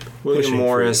William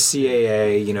Morris,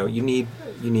 CAA. You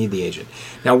need the agent.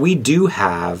 Now we do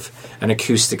have an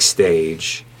acoustic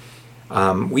stage.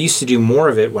 We used to do more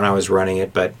of it when I was running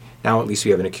it, but now at least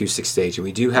we have an acoustic stage, and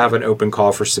we do have an open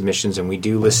call for submissions, and we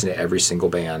do listen to every single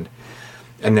band,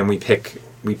 and then we pick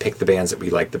the bands that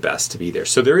we like the best to be there.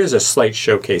 So there is a slight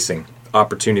showcasing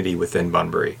opportunity within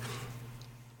Bunbury.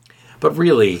 But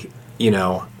really,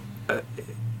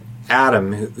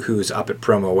 Adam, who's up at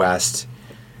Promo West,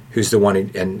 who's the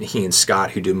one, and he and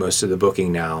Scott, who do most of the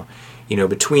booking now,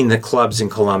 between the clubs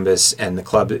in Columbus and the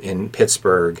club in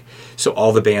Pittsburgh, so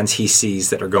all the bands he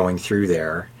sees that are going through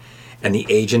there, and the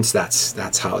agents,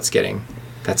 that's how it's getting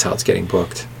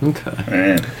booked. Okay.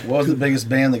 Man. What was the biggest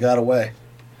band that got away?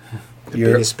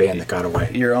 Biggest band that got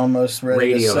away. You're almost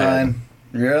ready to sign.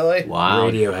 Really? Wow.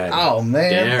 Radiohead. Oh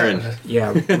man. Darren.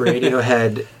 Yeah,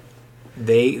 Radiohead.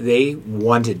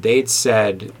 They'd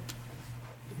said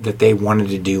that they wanted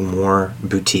to do more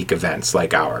boutique events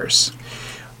like ours,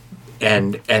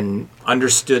 and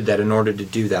understood that in order to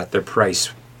do that, their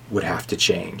price would have to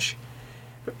change.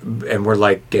 And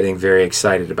we're getting very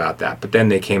excited about that. But then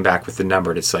they came back with the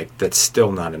number, and it's that's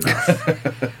still not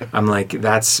enough. I'm like,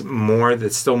 that's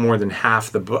still more than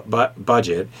half the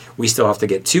budget. We still have to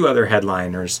get 2 other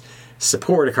headliners,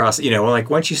 support across,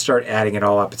 once you start adding it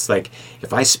all up, it's like,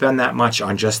 if I spend that much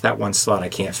on just that one slot, I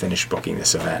can't finish booking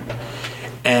this event.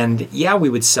 And yeah, we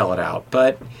would sell it out,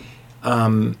 but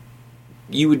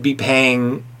you would be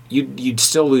paying, you'd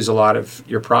still lose a lot of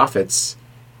your profits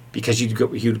because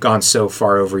you'd gone so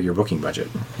far over your booking budget,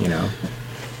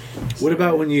 What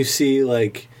about when you see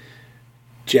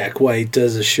Jack White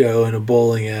does a show in a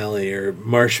bowling alley, or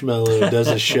Marshmello does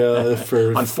a show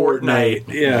for on Fortnite?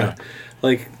 Yeah.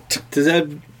 Does that,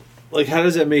 how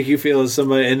does that make you feel as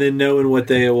somebody, and then knowing what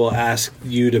they will ask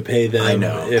you to pay them? I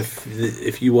know.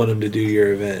 if you want them to do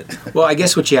your event? Well, I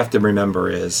guess what you have to remember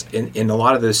is, in a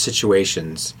lot of those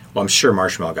situations, well, I'm sure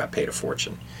Marshmello got paid a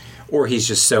fortune. Or he's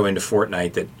just so into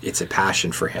Fortnite that it's a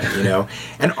passion for him,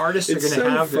 And artists are going to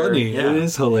have funny. It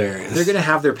is hilarious. They're going to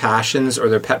have their passions or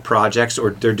their pet projects, or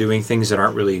they're doing things that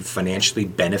aren't really financially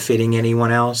benefiting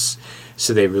anyone else,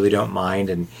 so they really don't mind.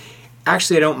 And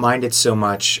actually, I don't mind it so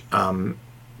much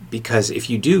because if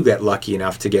you do get lucky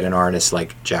enough to get an artist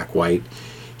like Jack White,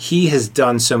 he has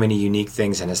done so many unique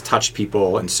things and has touched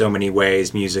people in so many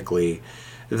ways musically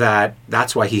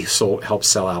that's why he helped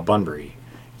sell out Bunbury.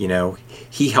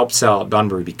 He helped sell out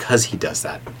Bunbury because he does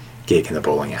that gig in the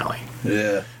bowling alley.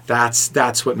 Yeah.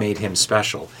 That's what made him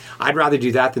special. I'd rather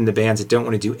do that than the bands that don't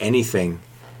want to do anything,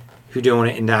 who don't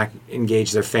want to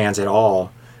engage their fans at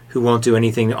all, who won't do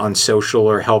anything on social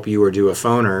or help you or do a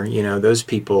phoner. Those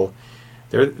people,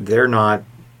 they're not.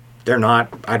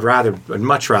 I'd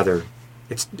much rather.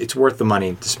 It's worth the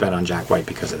money to spend on Jack White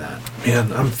because of that.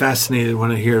 Man, I'm fascinated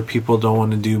when I hear people don't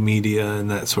want to do media and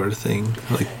that sort of thing.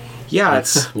 Yeah,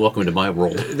 it's welcome to my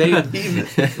world. I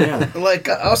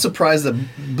was surprised that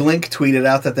Blink tweeted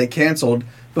out that they canceled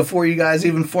before you guys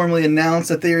even formally announced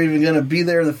that they were even going to be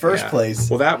there in the first place.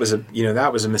 Well, that was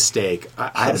a mistake.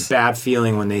 I had a bad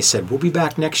feeling when they said we'll be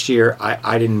back next year.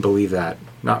 I didn't believe that,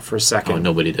 not for a second. Oh,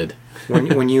 nobody did.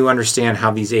 when you understand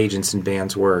how these agents and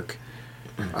bands work,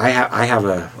 I have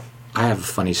a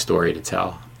funny story to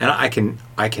tell, and I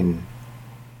can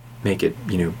make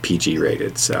it PG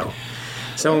rated. So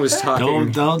Someone was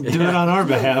talking. Don't do it on our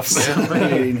behalf.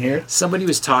 Somebody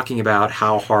was talking about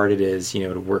how hard it is,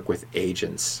 to work with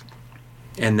agents,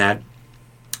 and that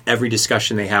every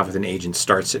discussion they have with an agent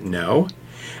starts at no.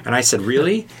 And I said,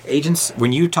 really? Agents,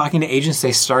 when you're talking to agents,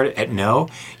 they start at no?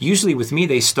 Usually with me,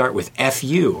 they start with F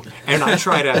you. And I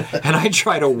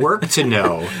try to work to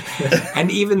no.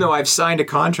 And even though I've signed a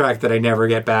contract that I never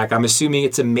get back, I'm assuming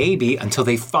it's a maybe until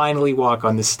they finally walk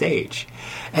on the stage.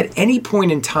 At any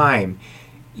point in time,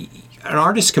 an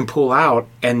artist can pull out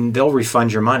and they'll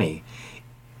refund your money.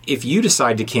 If you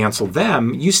decide to cancel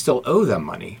them, you still owe them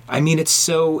money. I mean, it's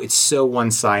so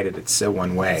one-sided. It's so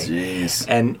one way. Jeez.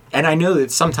 And I know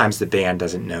that sometimes the band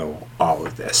doesn't know all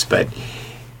of this, but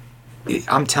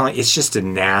I'm telling you, it's just a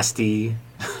nasty,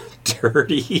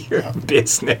 dirty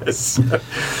business.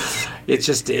 It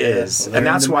just is. Yeah, and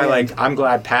that's why, band. I'm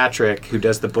glad Patrick, who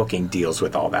does the booking, deals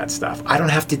with all that stuff. I don't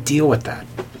have to deal with that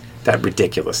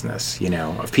ridiculousness,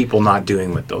 of people not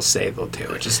doing what they'll say they'll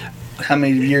do. It just... How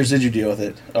many years did you deal with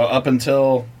it? Up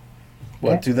until,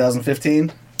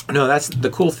 2015? No, that's the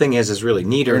cool thing is really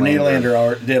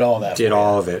Nederlander did all that. Did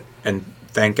all of it. And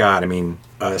thank God. I mean,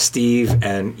 Steve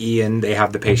and Ian, they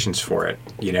have the patience for it,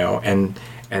 and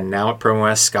now at Promo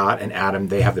West, Scott and Adam,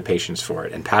 they have the patience for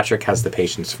it. And Patrick has the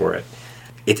patience for it.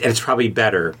 It's probably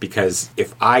better because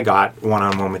if I got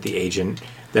one-on-one with the agent,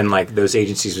 then those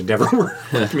agencies would never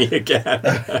work with me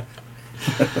again.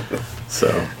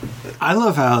 So I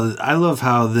love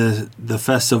how the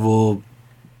festival,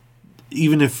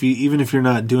 even if you're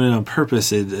not doing it on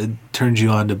purpose, it turns you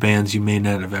on to bands you may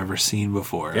not have ever seen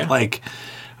before. Yeah. I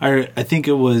think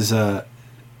it was I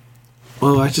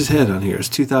just had it on here. It's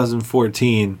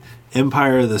 2014,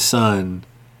 Empire of the Sun.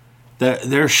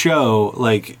 Their show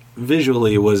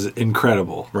visually was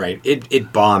incredible. Right.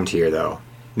 It bombed here though.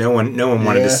 No one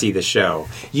wanted to see the show.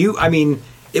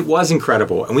 It was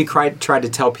incredible, and we tried to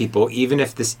tell people, even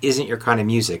if this isn't your kind of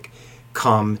music,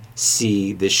 come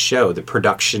see this show. The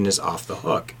production is off the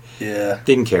hook. Yeah.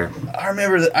 Didn't care. I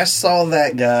remember that I saw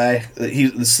that guy,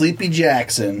 the Sleepy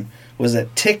Jackson, was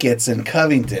at Tickets in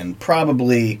Covington,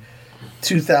 probably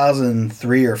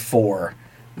 2003 or 4.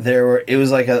 It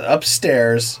was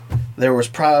upstairs. There was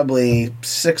probably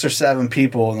 6 or 7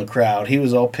 people in the crowd. He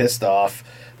was all pissed off.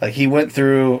 He went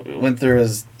through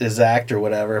his act or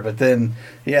whatever, but then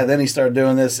he started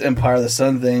doing this Empire of the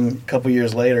Sun thing a couple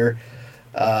years later,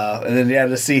 and then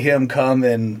to see him come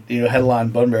and headline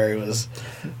Bunbury was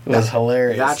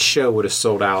hilarious. That show would have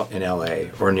sold out in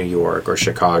L.A. or New York or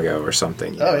Chicago or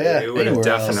something. Oh yeah, it would have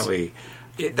definitely.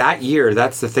 That year,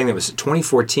 that's the thing. That was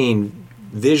 2014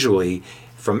 visually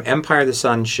from Empire of the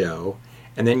Sun show,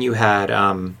 and then you had.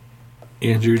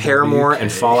 Andrew Paramore WK.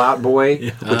 and Fall Out Boy,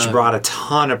 which brought a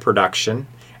ton of production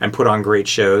and put on great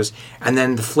shows, and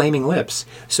then the Flaming Lips.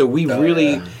 So we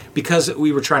because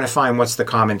we were trying to find what's the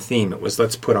common theme, it was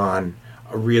let's put on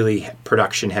a really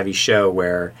production-heavy show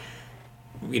where,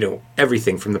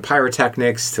 everything from the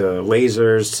pyrotechnics to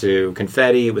lasers to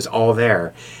confetti, it was all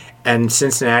there. And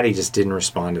Cincinnati just didn't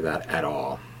respond to that at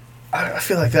all. I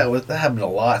feel like that happened a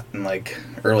lot in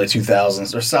early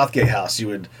 2000s. Or Southgate House,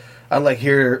 I'd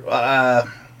hear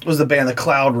was the band The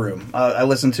Cloud Room. I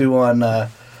listened to on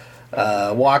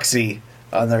Waxy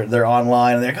on their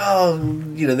online, and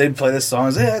they're like, they'd play this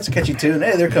song. Yeah, it's a catchy tune.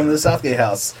 Hey, they're coming to the Southgate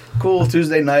House. Cool,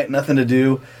 Tuesday night, nothing to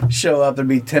do. Show up, there'd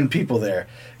be 10 people there.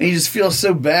 And you just feel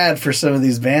so bad for some of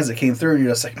these bands that came through, and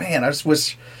you're just like, man, I just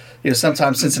wish,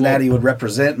 sometimes Cincinnati would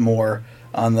represent more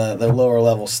on the lower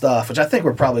level stuff, which I think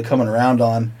we're probably coming around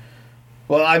on.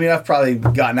 Well, I've probably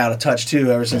gotten out of touch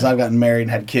too ever since I've gotten married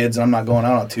and had kids, and I'm not going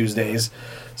out on Tuesdays.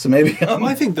 So maybe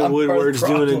I think the Woodward's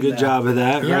doing a good job of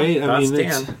that, right?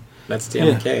 That's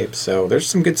Dan McCabe. So there's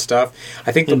some good stuff.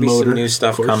 I think there'll be some new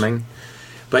stuff coming.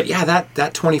 But yeah, that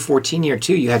 2014 year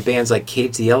too, you had bands like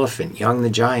Cage the Elephant, Young the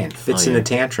Giant, Fits in the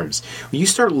Tantrums. When you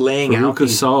start laying out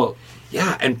these, Salt.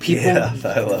 Yeah, and people,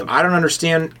 I don't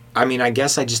understand. I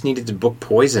guess I just needed to book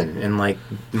Poison and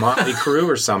Motley Crue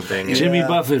or something. Jimmy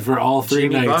Buffett for all 3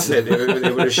 nights. Buffett,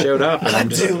 it would have showed up. And I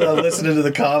do love listening to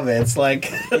the comments.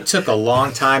 It took a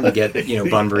long time to get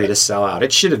Bunbury to sell out.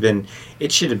 It should have been a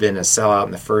sellout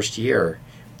in the first year.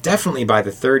 Definitely by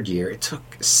the third year. It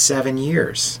took 7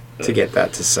 years to get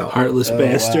that to sell out. Heartless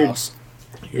Bastards.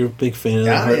 Wow. You're a big fan of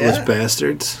the Heartless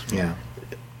Bastards. Yeah.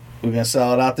 We're gonna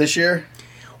sell it out this year.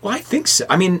 Well, I think so.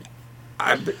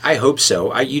 I hope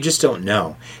so. You just don't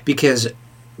know. Because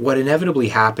what inevitably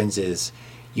happens is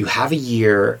you have a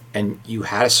year and you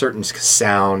had a certain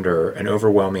sound or an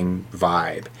overwhelming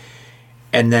vibe.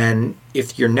 And then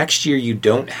if your next year you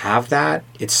don't have that,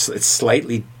 it's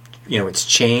slightly, it's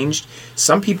changed.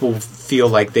 Some people feel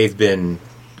like they've been,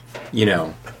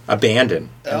 abandon.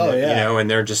 Oh, yeah. You know,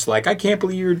 and they're just like, I can't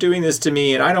believe you're doing this to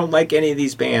me, and I don't like any of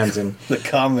these bands. And The you're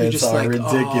comments just are like,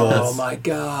 ridiculous. oh my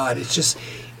God.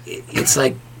 It's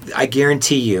like, I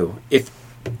guarantee you, if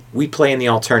we play in the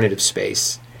alternative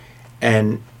space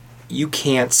and you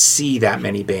can't see that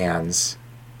many bands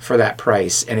for that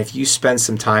price, and if you spend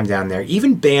some time down there,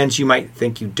 even bands you might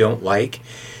think you don't like,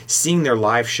 seeing their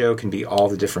live show can be all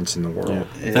the difference in the world.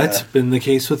 Yeah. That's been the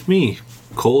case with me.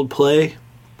 Coldplay.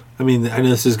 I mean, I know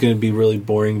this is going to be really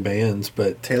boring bands,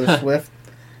 but Taylor Swift.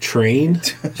 Train.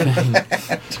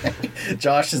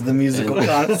 Josh is the musical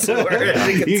connoisseur. As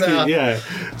you can tell. Yeah.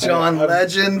 John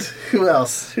Legend. Who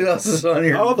else? Who else is on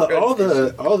your all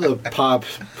the pop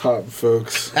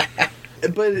folks.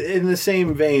 But in the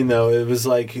same vein, though, it was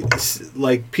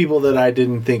like people that I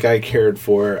didn't think I cared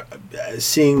for,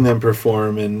 seeing them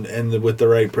perform and with the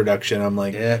right production, I'm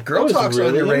like, Yeah, Girl I was Talk's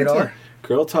on your radar. into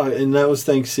Girl Talk, and that was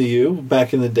thanks to you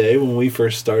back in the day when we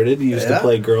first started. You used to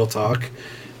play Girl Talk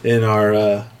in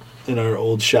our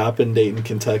old shop in Dayton,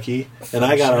 Kentucky, and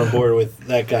I got on board with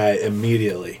that guy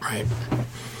immediately. Right.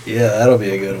 Yeah, that'll be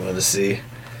a good one to see.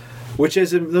 Which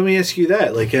is, let me ask you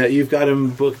that. Like, you've got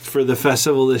him booked for the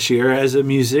festival this year. As a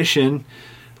musician,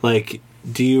 like,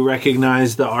 do you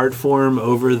recognize the art form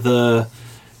over the,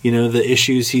 the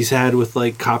issues he's had with,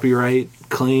 like, copyright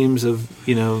claims of,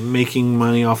 making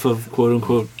money off of, quote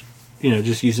unquote,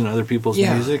 just using other people's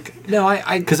music? No,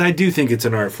 I because I do think it's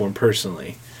an art form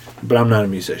personally, but I'm not a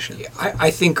musician.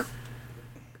 I think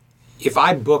if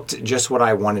I booked just what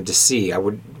I wanted to see, I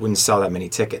wouldn't sell that many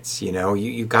tickets.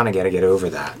 You kind of got to get over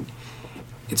that.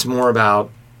 It's more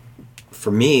about, for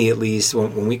me at least,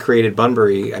 when we created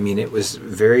Bunbury, I mean, it was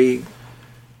very.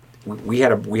 We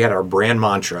had our brand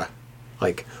mantra,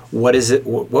 like what is it?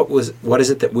 What is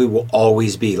it that we will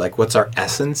always be? Like, what's our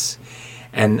essence?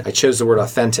 And I chose the word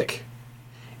authentic,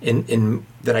 in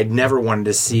that I never wanted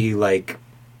to see like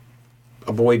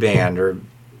a boy band or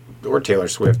Taylor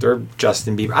Swift or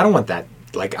Justin Bieber. I don't want that.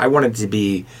 Like, I want it to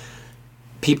be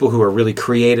people who are really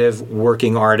creative,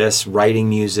 working artists, writing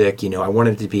music. I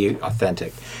wanted it to be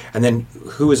authentic. And then,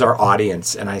 who is our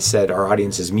audience? And I said our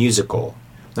audience is musical,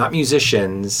 not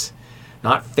musicians,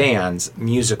 not fans,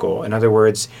 musical. In other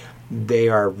words, they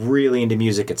are really into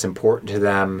music. It's important to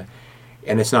them.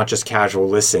 And it's not just casual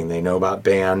listening. They know about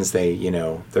bands.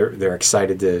 They're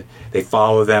excited they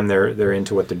follow them. They're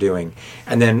into what they're doing.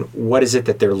 And then, what is it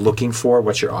that they're looking for?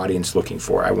 What's your audience looking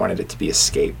for? I wanted it to be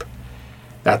escape.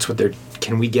 That's what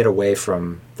can we get away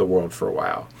from the world for a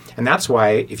while? And that's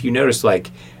why, if you notice, like,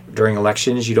 during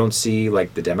elections, you don't see,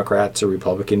 like, the Democrats or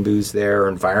Republican booths there, or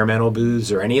environmental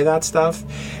booths, or any of that stuff.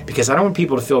 Because I don't want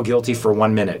people to feel guilty for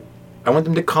 1 minute. I want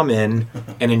them to come in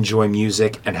and enjoy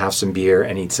music and have some beer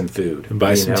and eat some food. And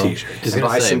buy some t-shirts.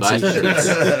 Buy some t-shirts.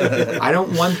 I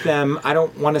don't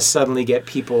want to suddenly get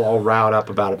people all riled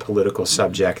up about a political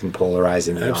subject and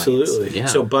polarizing the Absolutely. audience. Yeah.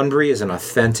 So Bunbury is an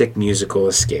authentic musical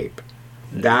escape.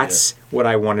 That's what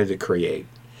I wanted to create.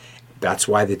 That's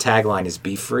why the tagline is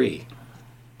Be Free.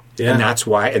 Yeah. And that's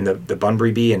why, and the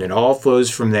Bunbury Bee, and it all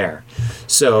flows from there.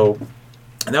 So,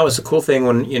 and that was the cool thing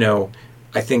when,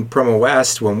 I think Promo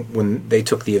West, when they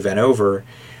took the event over,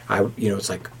 it's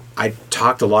like, I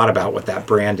talked a lot about what that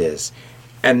brand is.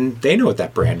 And they know what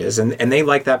that brand is, and they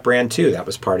like that brand too. That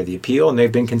was part of the appeal, and they've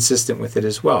been consistent with it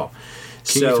as well.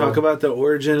 Can you talk about the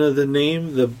origin of the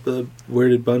name? The where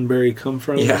did Bunbury come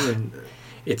from? Yeah.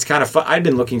 It's kind of fun. I'd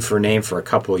been looking for a name for a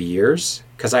couple of years,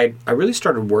 because I really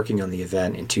started working on the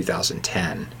event in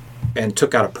 2010 and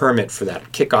took out a permit for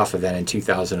that kickoff event in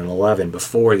 2011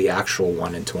 before the actual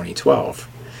one in 2012.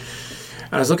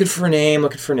 I was looking for a name.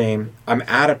 I'm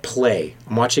at a play.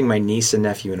 I'm watching my niece and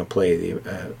nephew in a play,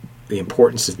 The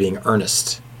Importance of Being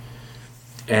Earnest.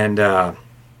 And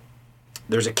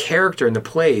there's a character in the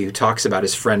play who talks about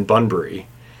his friend Bunbury.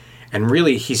 And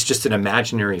really, he's just an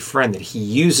imaginary friend that he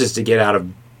uses to get out of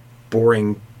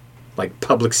boring, like,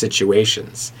 public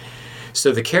situations.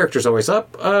 So the character's always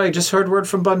up. I just heard word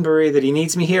from Bunbury that he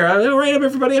needs me here. All right,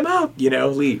 everybody, I'm out.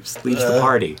 Leaves the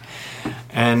party.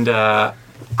 And I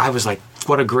was like,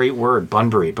 what a great word,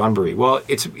 Bunbury. Well,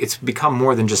 it's become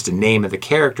more than just a name of the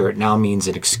character. It now means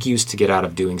an excuse to get out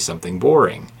of doing something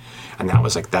boring. And that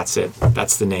was like, that's it.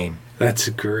 That's the name. That's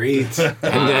great. And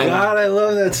then, God, I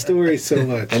love that story so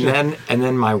much. And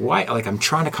then my wife, like, I'm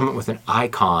trying to come up with an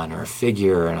icon or a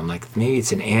figure, and I'm like, maybe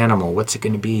it's an animal. What's it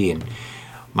going to be? And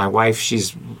my wife,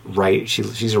 she's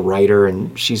a writer,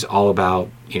 and she's all about,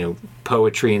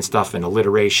 poetry and stuff and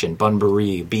alliteration.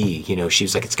 Bunbury, bee.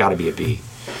 She's like, it's got to be a bee.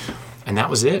 And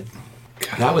that was it.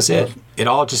 That was it.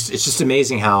 It's just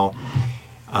amazing how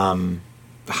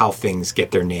how things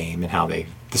get their name and how the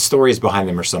stories behind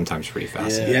them are sometimes pretty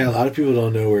fascinating. Yeah, a lot of people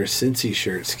don't know where Cincy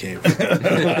shirts came from. Big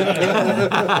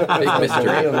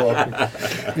mystery.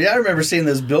 Yeah, I remember seeing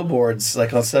those billboards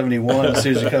like on 71 as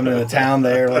soon as you come into town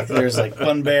there. Like there's like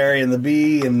Funberry and the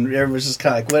Bee, and everyone's just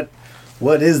kind of like,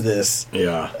 what is this?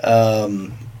 Yeah.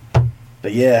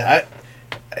 But yeah,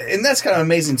 and that's kind of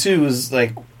amazing too. Is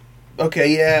like,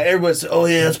 okay, yeah, everybody's, oh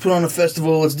yeah, let's put on a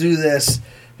festival, let's do this.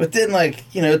 But then, like,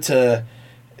 you know, to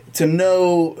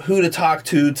know who to talk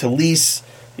to lease,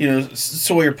 you know,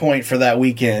 Sawyer Point for that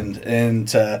weekend, and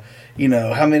to, you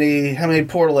know, how many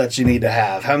portalets you need to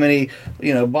have, how many,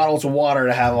 you know, bottles of water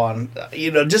to have on,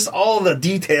 you know, just all the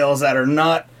details that are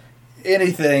not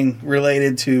anything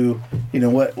related to, you know,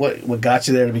 what got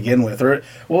you there to begin with, or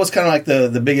what was kind of like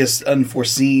the biggest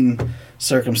unforeseen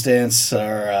circumstance,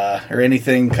 or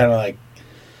anything kind of like,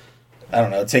 I don't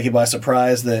know, take you by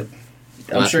surprise that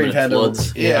I'm sure you've had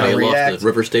floods. to react. Lost the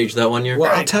river stage that one year.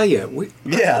 Well, I'll tell you,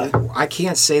 Yeah. I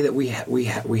can't say that we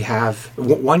have.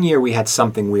 One year we had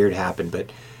something weird happen, but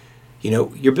you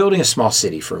know, you're building a small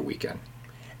city for a weekend,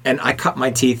 and I cut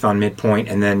my teeth on Midpoint,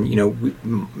 and then you know,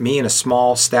 me and a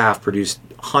small staff produced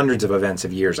hundreds of events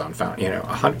of years on Fountain. You know,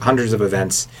 hundreds of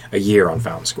events a year on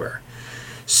Fountain Square.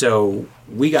 So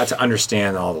we got to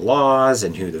understand all the laws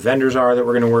and who the vendors are that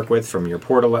we're going to work with, from your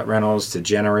portalet rentals to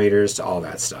generators to all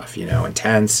that stuff, you know, and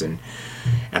tents. And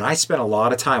I spent a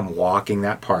lot of time walking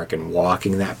that park,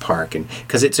 and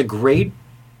because it's a great,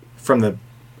 from the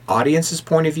audience's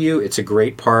point of view, it's a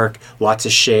great park, lots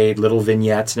of shade, little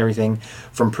vignettes and everything.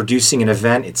 From producing an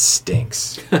event, it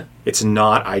stinks. It's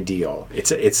not ideal.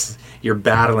 It's you're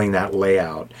battling that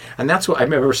layout. And that's what I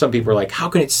remember. Some people are like, how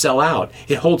can it sell out?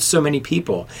 It holds so many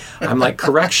people. I'm like,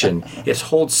 correction. It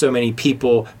holds so many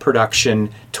people, production,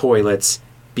 toilets,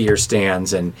 beer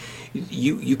stands. And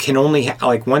you can only,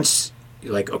 like, once,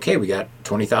 like, okay, we got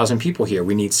 20,000 people here.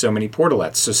 We need so many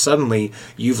portalets. So suddenly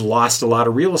you've lost a lot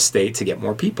of real estate to get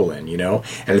more people in, you know?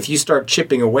 And if you start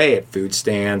chipping away at food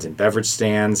stands and beverage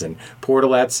stands and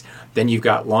portalets, then you've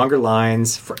got longer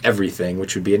lines for everything,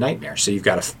 which would be a nightmare. So you've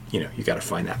got to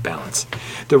find that balance.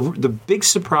 The big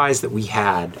surprise that we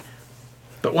had,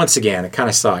 but once again, I kind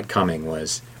of saw it coming,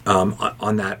 was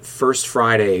on that first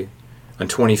Friday in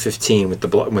 2015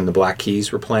 when the Black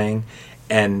Keys were playing,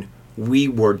 and we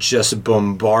were just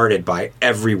bombarded by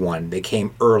everyone. They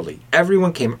came early.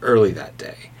 Everyone came early that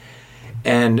day.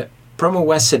 And Promo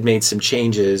West had made some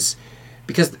changes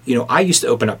because, you know, I used to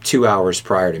open up 2 hours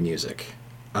prior to music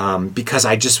because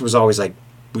I just was always like,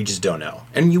 we just don't know.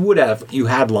 And you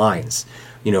had lines,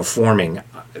 you know, forming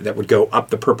that would go up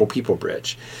the Purple People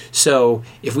Bridge. So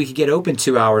if we could get open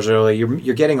 2 hours early,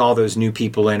 you're getting all those new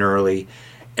people in early,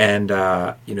 and,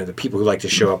 you know, the people who like to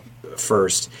show up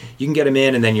first, you can get them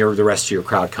in, and then the rest of your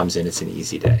crowd comes in. It's an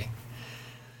easy day.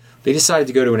 They decided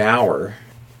to go to an hour,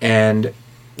 and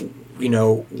you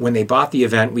know, when they bought the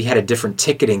event, we had a different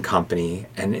ticketing company,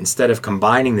 and instead of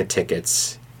combining the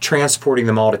tickets, transporting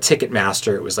them all to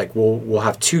Ticketmaster, it was like, we'll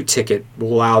have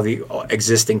we'll allow the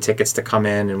existing tickets to come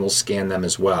in, and we'll scan them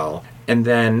as well. And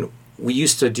then we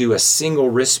used to do a single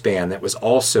wristband that was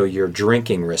also your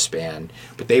drinking wristband,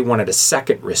 but they wanted a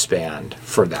second wristband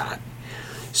for that.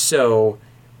 So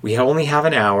we only have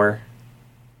an hour,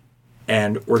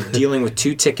 and we're dealing with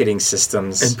two ticketing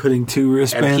systems. And putting two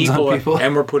wristbands on people.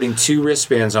 And we're putting two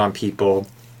wristbands on people,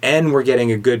 and we're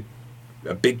getting a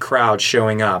big crowd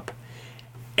showing up.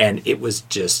 And it was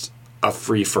just a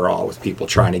free-for-all with people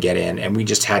trying to get in. And we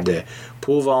just had to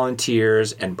pool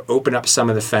volunteers and open up some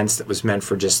of the fence that was meant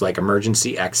for just like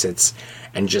emergency exits,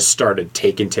 and just started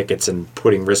taking tickets and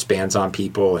putting wristbands on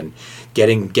people and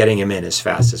getting them in as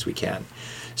fast as we can.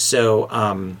 So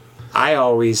I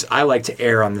like to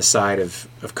err on the side of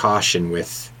caution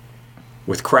with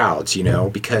crowds, you know,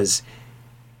 because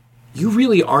you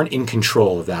really aren't in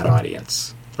control of that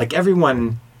audience. Like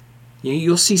everyone,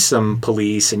 you'll see some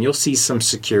police and you'll see some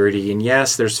security, and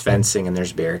yes, there's fencing and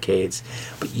there's barricades,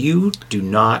 but you do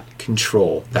not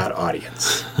control that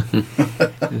audience.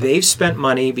 They've spent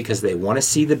money because they want to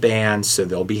see the band, so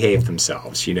they'll behave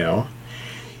themselves, you know.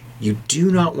 You do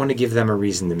not want to give them a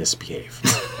reason to misbehave.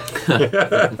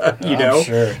 You know,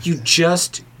 sure. You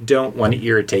just don't want to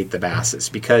irritate the masses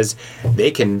because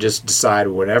they can just decide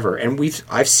whatever. And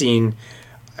I've seen,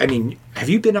 I mean, have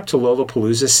you been up to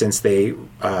Lollapalooza since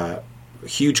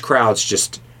huge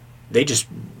crowds they just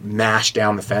mashed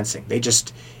down the fencing.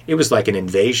 It was like an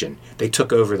invasion. They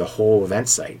took over the whole event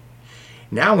site.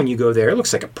 Now when you go there, it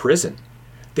looks like a prison.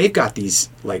 They've got these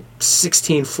like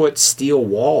 16-foot steel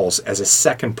walls as a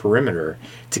second perimeter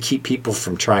to keep people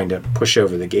from trying to push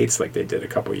over the gates like they did a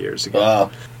couple years ago.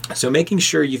 Wow. So making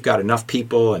sure you've got enough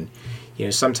people, and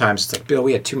sometimes it's like, Bill,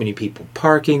 we had too many people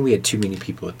parking. We had too many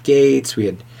people at gates.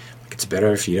 It's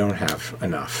better if you don't have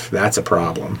enough. That's a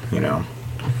problem,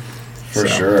 For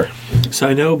sure. So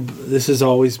I know this is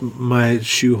always my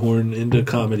shoehorn into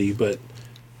comedy, but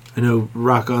I know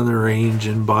Rock on the Range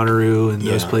and Bonnaroo and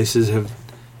those places have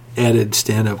added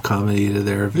stand-up comedy to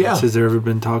their events. Yeah. Has there ever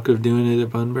been talk of doing it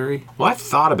at Bunbury? Well, I've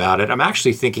thought about it. I'm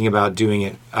actually thinking about doing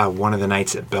it one of the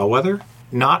nights at Bellwether.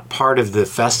 Not part of the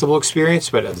festival experience,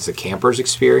 but as a camper's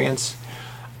experience.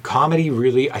 Comedy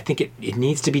really, I think it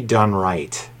needs to be done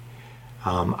right.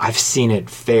 I've seen it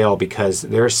fail because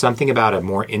there's something about a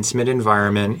more intimate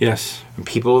environment. Yes. And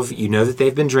people, that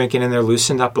they've been drinking and they're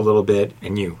loosened up a little bit,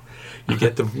 and you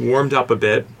get them warmed up a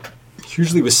bit,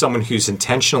 usually with someone who's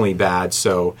intentionally bad,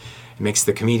 so it makes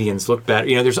the comedians look better.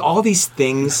 There's all these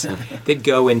things that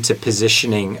go into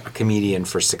positioning a comedian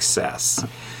for success.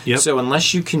 Yep. So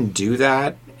unless you can do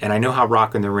that, and I know how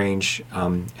Rock on the Range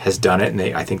has done it, and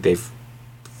I think they've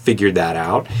figured that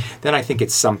out, then I think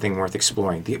it's something worth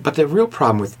exploring. But the real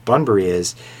problem with Bunbury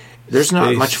is there's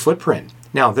not much footprint.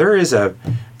 Now, there's a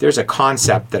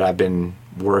concept that I've been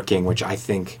working, which I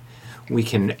think we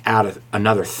can add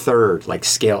another third, like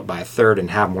scale it by a third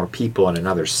and have more people on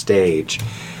another stage.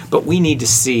 But we need to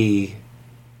see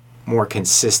more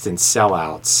consistent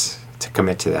sellouts to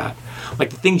commit to that. Like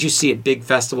the things you see at big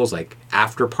festivals, like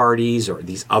after parties or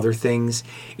these other things,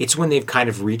 it's when they've kind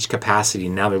of reached capacity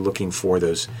and now they're looking for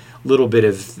those little bit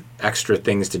of extra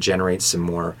things to generate some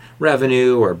more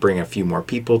revenue or bring a few more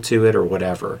people to it or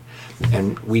whatever.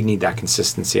 And we need that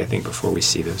consistency, I think, before we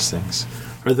see those things.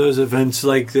 Are those events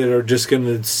like that are just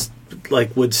going to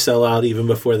would sell out even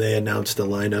before they announced the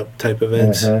lineup type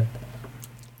events?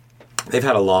 They've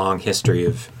had a long history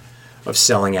of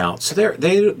selling out, so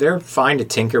they're fine to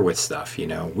tinker with stuff.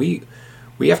 We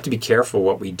have to be careful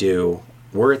what we do.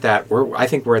 I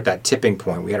think we're at that tipping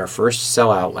point. We had our first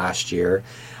sellout last year.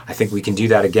 I think we can do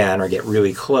that again or get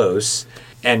really close.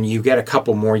 And you get a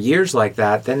couple more years like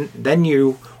that, then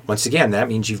you once again that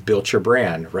means you've built your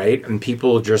brand, right? And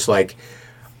people are just like,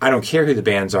 I don't care who the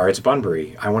bands are. It's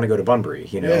Bunbury. I want to go to Bunbury,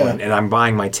 and I'm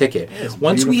buying my ticket.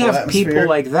 Once we have people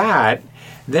like that,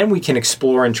 then we can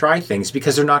explore and try things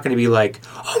because they're not going to be like,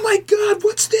 oh my God,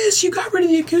 what's this? You got rid of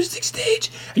the acoustic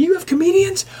stage and you have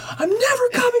comedians? I'm never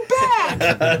coming back.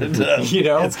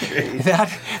 That's great.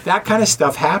 That kind of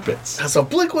stuff happens. So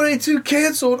Blink-182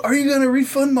 canceled. Are you going to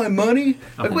refund my money?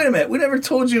 Like, wait a minute. We never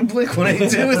told you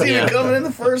Blink-182 was even coming in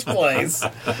the first place.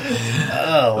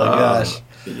 Oh my gosh.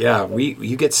 Yeah,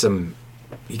 you get some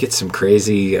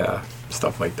crazy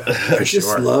stuff like that. For I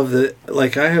just love that.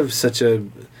 Like I have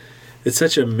it's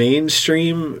such a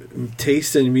mainstream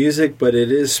taste in music, but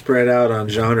it is spread out on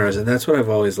genres, and that's what I've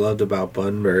always loved about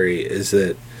Bunbury is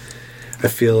that I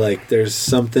feel like there's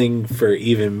something for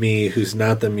even me who's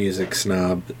not the music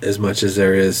snob as much as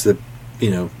there is the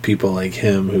people like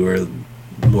him who are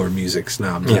more music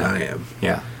snobs than I am.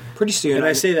 Yeah. Pretty soon. And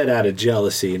I say that out of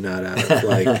jealousy, not out of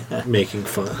like making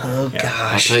fun. Oh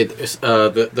gosh. I'll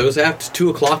tell you, those after 2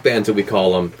 o'clock bands that we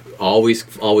call them, always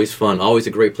fun, always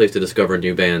a great place to discover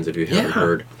new bands if you haven't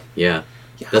heard. Yeah.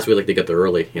 That's where we like to get there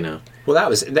early, Well, that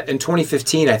was in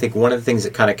 2015. I think one of the things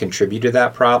that kind of contributed to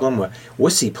that problem was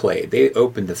Wussy played. They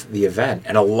opened the event,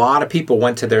 and a lot of people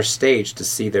went to their stage to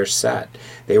see their set.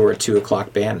 They were a 2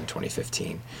 o'clock band in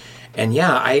 2015, and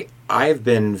I've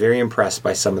been very impressed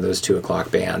by some of those 2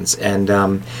 o'clock bands, and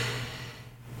I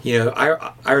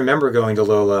remember going to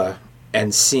Lola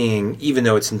and seeing, even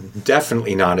though it's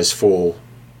definitely not as full.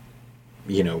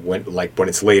 When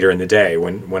it's later in the day,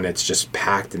 when it's just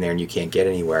packed in there and you can't get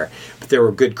anywhere. But there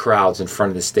were good crowds in front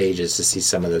of the stages to see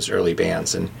some of those early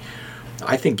bands. And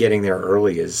I think getting there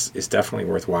early is definitely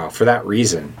worthwhile. For that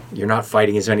reason, you're not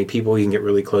fighting as many people. You can get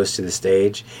really close to the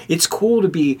stage. It's cool to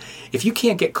be, if you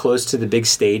can't get close to the big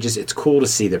stages, it's cool to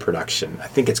see the production. I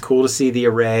think it's cool to see the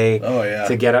array. Oh, yeah.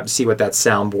 To get up and see what that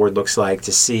soundboard looks like,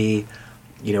 to see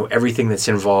everything that's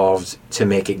involved to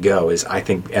make it go is, I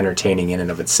think, entertaining in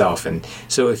and of itself. And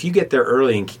so if you get there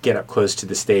early and get up close to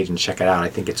the stage and check it out, I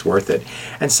think it's worth it.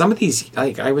 And some of these,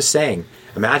 like I was saying,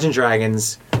 Imagine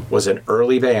Dragons was an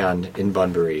early band in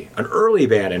Bunbury in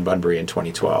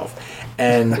 2012.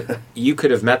 And you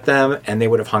could have met them and they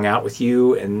would have hung out with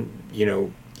you and,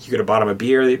 you could have bought them a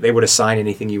beer. They would have signed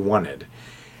anything you wanted.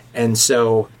 And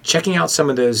so checking out some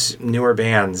of those newer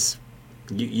bands,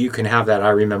 you can have that I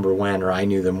remember when, or I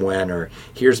knew them when, or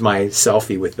here's my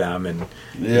selfie with them, and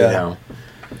do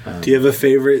you have a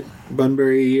favorite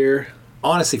Bunbury year?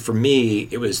 Honestly, for me,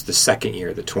 it was the second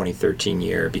year, the 2013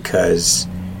 year, because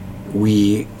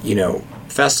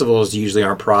festivals usually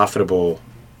aren't profitable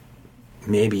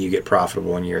maybe you get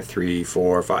profitable in year 3,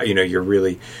 4, 5. You know, you're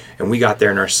really, and we got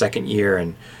there in our second year,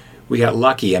 and we got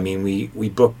lucky. I mean, we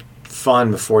booked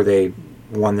Fun before they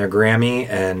won their Grammy,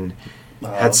 and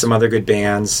had some other good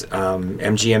bands.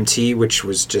 MGMT, which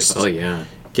was just a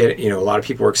lot of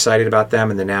people were excited about them,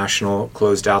 and the National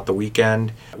closed out the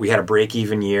weekend. We had a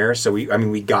break-even year, so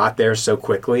we got there so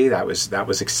quickly. That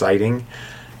was exciting,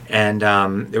 and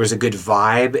there was a good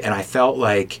vibe, and I felt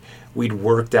like we'd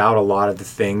worked out a lot of the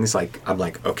things. Like, I'm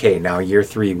like, okay, now year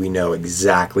 3, we know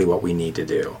exactly what we need to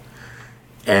do.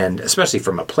 And especially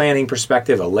from a planning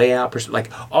perspective, a layout perspective,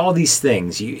 like all these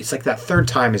things, it's like that third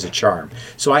time is a charm.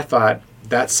 So I thought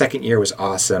that second year was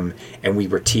awesome, and we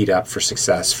were teed up for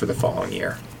success for the following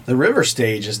year. The river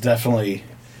stage is definitely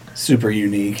super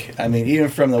unique. I mean, even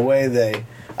from the way I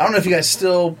don't know if you guys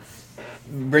still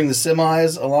bring the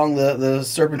semis along the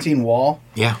serpentine wall.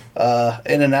 Yeah.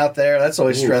 In and out there. That's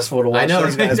always stressful to watch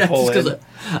those guys pull in.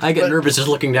 I get nervous just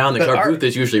looking down. Our booth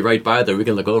is usually right by there. We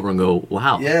can look over and go,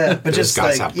 wow. Yeah, but just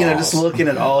like, just looking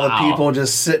at all the people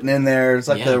just sitting in there. It's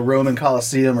like the Roman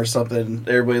Coliseum or something.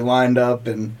 Everybody lined up,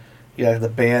 and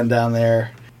the band down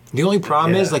there. The only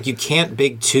problem is, like, you can't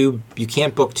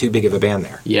book too big of a band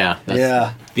there.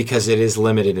 Yeah. Because it is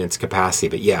limited in its capacity.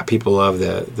 But yeah, people love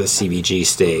the CVG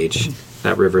stage,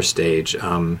 that river stage.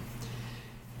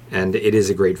 And it is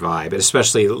a great vibe,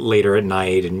 especially later at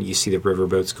night, and you see the river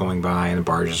boats going by and the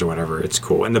barges or whatever. It's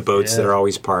cool. And the boats that are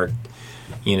always parked,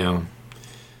 you're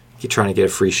trying to get a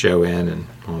free show in and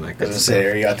all that good stuff.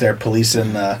 Are you out there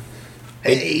policing,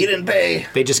 hey, you didn't pay.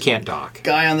 They just can't dock.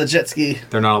 Guy on the jet ski.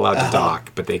 They're not allowed to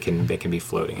dock, but they can be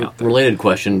floating out there. Related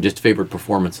question, just favorite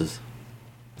performances.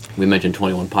 We mentioned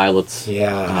 21 Pilots.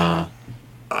 Yeah.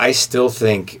 I still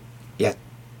think,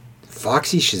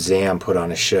 Foxy Shazam put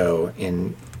on a show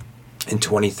in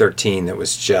 2013 that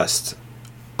was just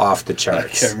off the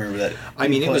charts. I can't remember that. I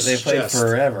mean, they played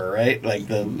forever, right? Like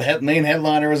the main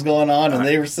headliner was going on, and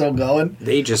they were still going.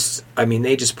 They just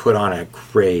put on a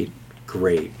great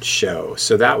show.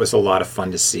 So that was a lot of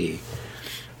fun to see.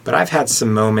 But I've had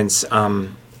some moments. I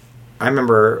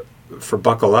remember for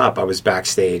Buckle Up, I was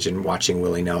backstage and watching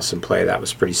Willie Nelson play. That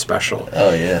was pretty special.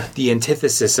 Oh, yeah. The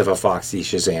antithesis of a Foxy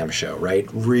Shazam show, right?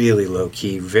 Really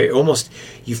low-key. Almost,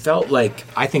 you felt like,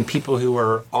 I think people who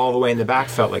were all the way in the back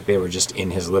felt like they were just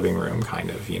in his living room, kind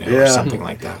of, or something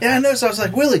like that. Yeah, I noticed. I was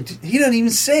like, Willie, he doesn't even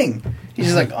sing. He's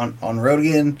just like, on road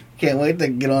again. Can't wait to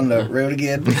get on the road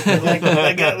again. We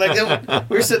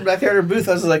were sitting back there at our booth.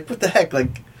 I was like, what the heck?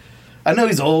 Like, I know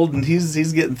he's old and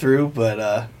he's getting through,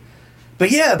 but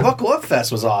yeah, Buckle Up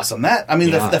Fest was awesome.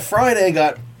 The Friday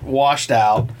got washed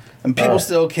out, and people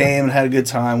still came and had a good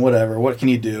time. Whatever. What can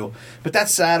you do? But that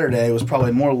Saturday was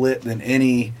probably more lit than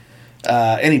any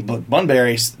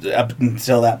Bunbury up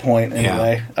until that point.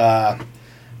 Anyway.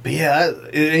 But yeah,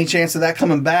 any chance of that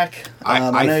coming back?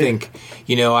 I think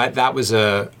that was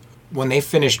when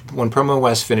Promo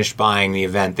West finished buying the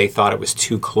event, they thought it was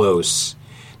too close,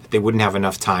 that they wouldn't have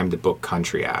enough time to book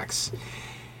country acts.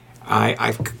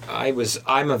 I'm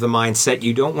of the mindset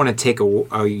you don't want to take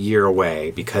a year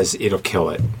away because it'll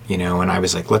kill it, and I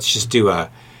was like, let's do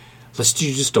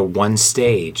just a one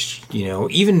stage,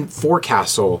 even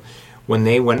Forecastle, when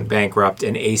they went bankrupt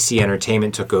and AC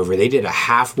Entertainment took over, they did a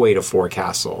halfway to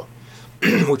Forecastle,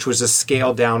 which was a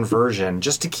scaled down version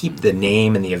just to keep the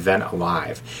name and the event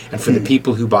alive. And for the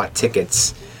people who bought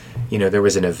tickets, there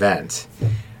was an event.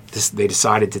 They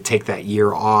decided to take that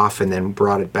year off and then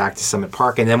brought it back to Summit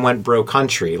Park and then went bro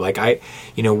country. Like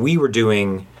we were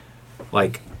doing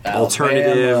like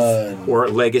alternative or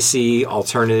legacy,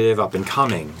 alternative, up and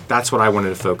coming. That's what I wanted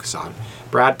to focus on.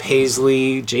 Brad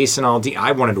Paisley, Jason Aldean,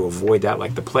 I wanted to avoid that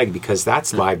like the plague because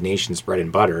that's Live Nation's bread and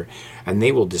butter, and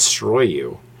they will destroy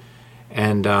you.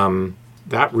 And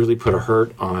that really put a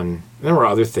hurt on. There were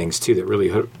other things too that really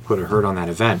put a hurt on that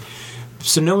event.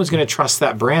 So no one's going to trust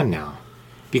that brand now.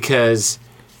 Because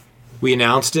we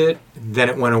announced it, then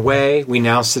it went away. We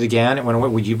announced it again, it went away.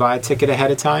 Would you buy a ticket ahead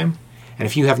of time? And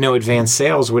if you have no advanced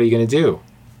sales, what are you going to do?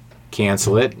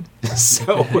 Cancel it.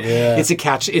 So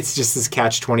it's just this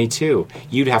catch-22.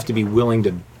 You'd have to be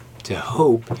willing to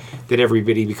hope that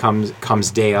everybody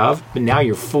comes day of, but now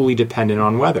you're fully dependent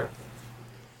on weather.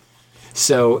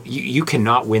 So you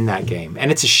cannot win that game.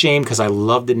 And it's a shame because I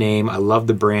love the name, I love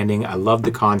the branding, I love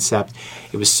the concept.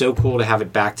 It was so cool to have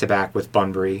it back-to-back with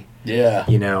Bunbury. Yeah.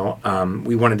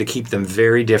 We wanted to keep them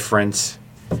very different.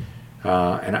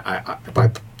 And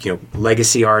by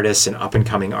legacy artists and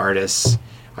up-and-coming artists,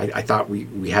 I thought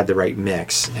we had the right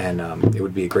mix. And it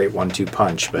would be a great 1-2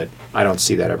 punch, but I don't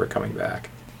see that ever coming back.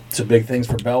 So big things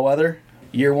for Bellwether?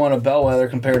 Year one of Bellwether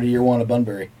compared to year one of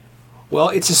Bunbury. Well,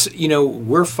 it's just,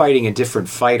 we're fighting a different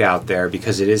fight out there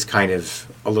because it is kind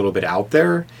of a little bit out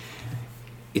there.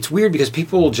 It's weird because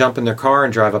people will jump in their car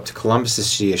and drive up to Columbus to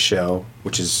see a show,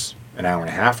 which is an hour and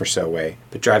a half or so away.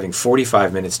 But driving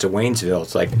 45 minutes to Waynesville,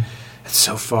 it's like, that's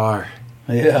so far.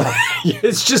 Yeah.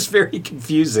 It's just very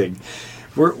confusing.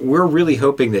 We're really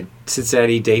hoping that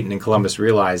Cincinnati, Dayton, and Columbus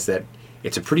realize that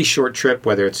it's a pretty short trip,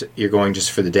 whether you're going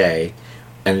just for the day,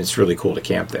 and it's really cool to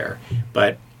camp there.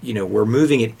 But we're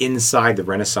moving it inside the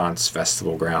Renaissance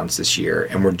Festival grounds this year,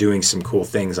 and we're doing some cool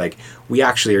things. Like, we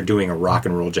actually are doing a rock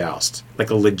and roll joust, like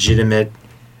a legitimate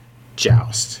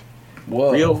joust.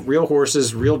 Whoa. Real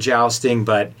horses, real jousting,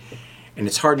 and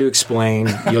it's hard to explain.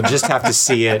 You'll just have to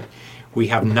see it. We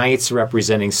have knights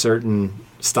representing certain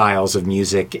styles of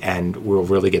music, and we'll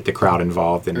really get the crowd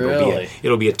involved. And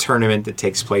it'll be a tournament that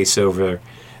takes place over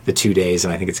the 2 days,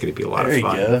 and I think it's going to be a lot of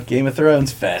fun. There you go. Game of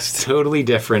Thrones fest. Totally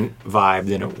different vibe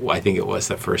than I think it was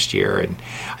the first year, and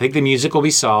I think the music will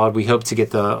be solid. We hope to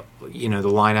get the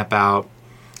lineup out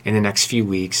in the next few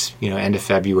weeks. End of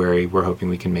February, we're hoping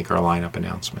we can make our lineup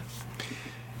announcement.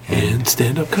 And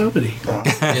stand-up comedy.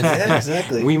 Yeah,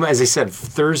 exactly. We, as I said,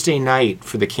 Thursday night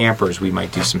for the campers, we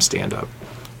might do some stand-up.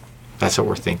 That's what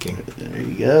we're thinking. There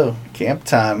you go. Camp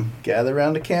time. Gather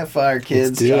around the campfire,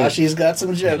 kids. Joshy's got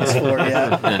some jokes for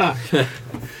you.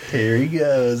 Here he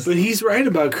goes. But he's right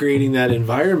about creating that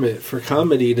environment for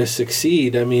comedy to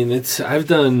succeed. I mean, I've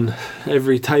done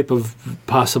every type of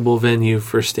possible venue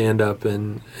for stand-up,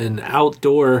 and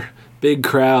outdoor big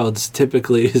crowds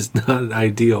typically is not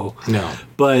ideal. No.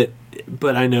 But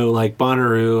I know, like,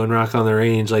 Bonnaroo and Rock on the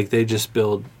Range, like, they just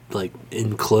build, like,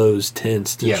 enclosed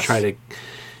tents to try to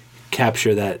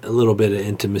capture that a little bit of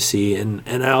intimacy. And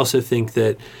I also think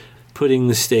that putting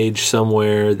the stage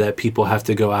somewhere that people have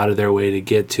to go out of their way to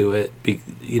get to it,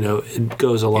 it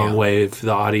goes a long way if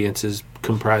the audience is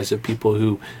comprised of people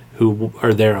who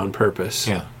are there on purpose.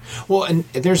 Yeah. Well, and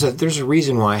there's a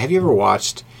reason why. Have you ever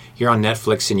watched... You're on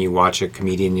Netflix and you watch a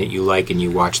comedian that you like and you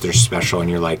watch their special and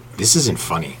you're like, this isn't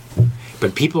funny.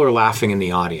 But people are laughing in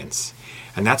the audience.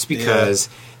 And that's because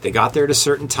they got there at a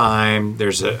certain time.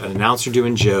 There's an announcer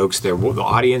doing jokes. The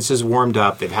audience is warmed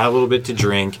up. They've had a little bit to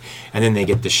drink. And then they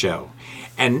get the show.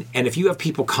 And if you have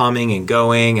people coming and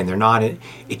going and they're not,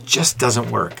 it just doesn't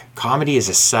work. Comedy is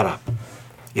a setup.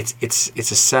 It's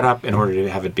a setup in order to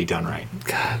have it be done right.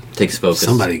 God, takes focus.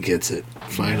 Somebody gets it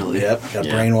finally. Yep, got to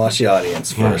brainwash the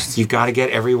audience first. You've got to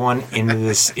get everyone into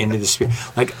the spirit.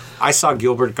 Like, I saw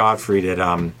Gilbert Gottfried at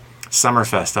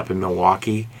Summerfest up in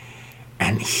Milwaukee,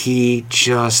 and he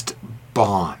just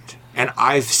bombed. And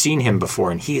I've seen him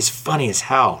before, and he is funny as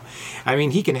hell. I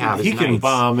mean, he can have his He can nights.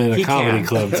 bomb in a comedy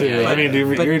club, too. I mean,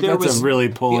 that's a really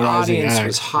polarizing The audience act.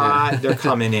 was hot. They're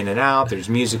coming in and out. There's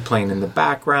music playing in the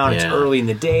background. It's early in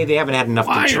the day. They haven't had enough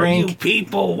to drink. Why are you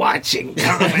people watching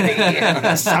comedy in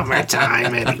the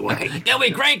summertime anyway? Can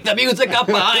we crank the music up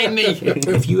behind me?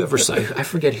 If you ever saw, I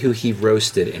forget who he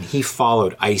roasted, and he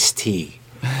followed Ice-T.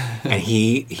 And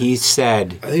he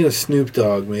said, I think it was Snoop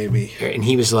Dogg, maybe. and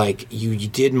he was like, you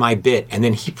did my bit. And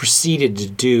then he proceeded to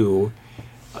do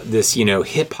this,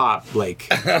 hip hop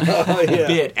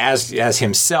bit as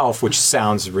himself, which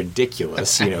sounds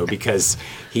ridiculous, because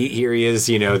here he is,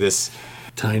 this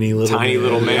Tiny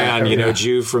little man,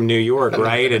 Jew from New York,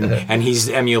 right? And he's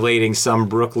emulating some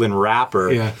Brooklyn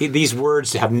rapper. Yeah. These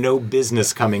words have no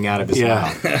business coming out of his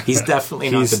mouth. He's definitely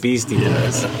not the Beastie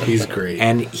Boys. He's great.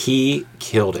 And he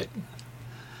killed it.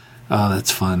 Oh,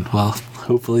 that's fun. Well,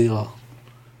 hopefully I'll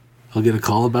get a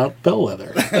call about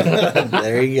Bellwether.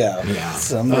 There you go. Yeah.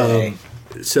 Someday.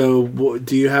 So,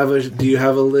 do you have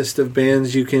a list of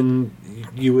bands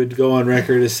you would go on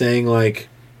record as saying, like,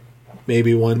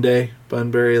 maybe one day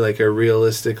Bunbury, like, a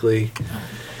realistically?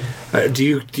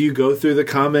 Do you go through the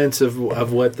comments of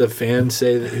what the fans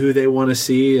say, who they want to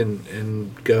see,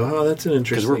 and go, oh, that's an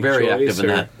interesting choice? Because we're very active in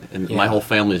that, and my whole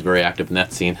family is very active in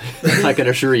that scene. I can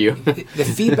assure you. The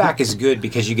feedback is good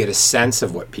because you get a sense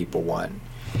of what people want,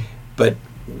 but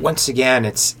once again,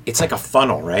 it's like a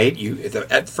funnel, right?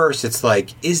 At first, it's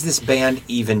like, is this band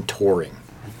even touring?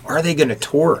 Are they going to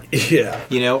tour? Yeah.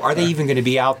 Are they even going to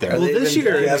be out there? Well, this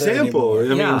year, example,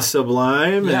 I mean,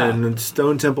 Sublime and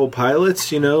Stone Temple Pilots,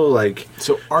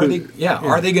 So are they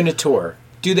going to tour?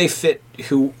 Do they fit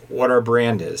what our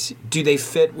brand is? Do they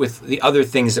fit with the other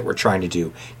things that we're trying to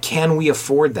do? Can we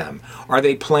afford them? Are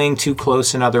they playing too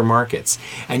close in other markets?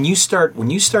 And when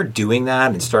you start doing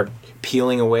that and start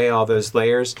peeling away all those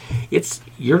layers,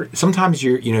 sometimes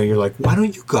you're like, why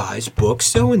don't you guys book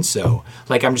so and so?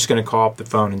 Like, I'm just going to call up the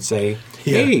phone and say,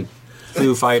 hey,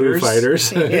 Foo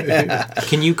Fighters,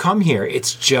 can you come here?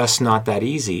 It's just not that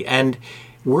easy, and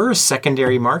we're a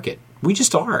secondary market. We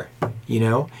just are.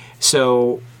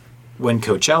 So when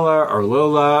Coachella or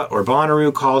Lola or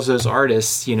Bonnaroo calls those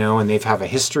artists, and they have a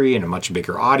history and a much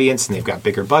bigger audience and they've got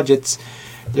bigger budgets,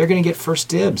 they're going to get first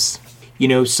dibs.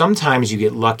 Sometimes you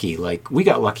get lucky, like we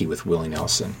got lucky with Willie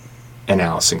Nelson and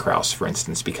Alison Krauss, for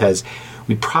instance, because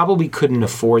we probably couldn't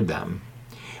afford them,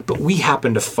 but we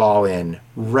happened to fall in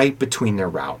right between their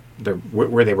route,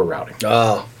 where they were routing.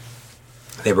 Oh.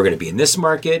 They were going to be in this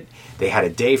market, they had a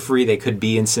day free, they could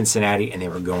be in Cincinnati, and they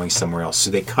were going somewhere else,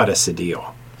 so they cut us a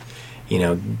deal.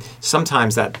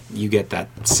 Sometimes that you get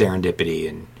that serendipity,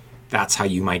 and that's how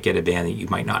you might get a band that you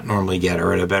might not normally get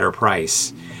or at a better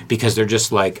price, because they're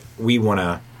just like, we want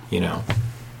to,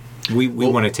 we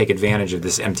want to take advantage of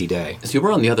this empty day. See,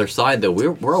 we're on the other side, though.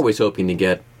 We're always hoping to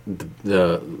get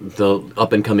the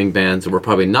up and coming bands that we're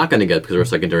probably not going to get because we're a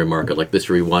secondary market. Like this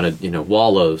year, we wanted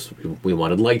Wallows. We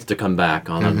wanted Lights to come back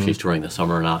on. She's touring this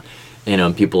summer or not.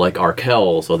 People like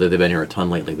Arkell, so they've been here a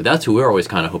ton lately. But that's who we're always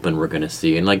kind of hoping we're going to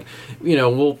see. And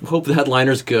we'll hope the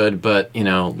headliner's good, but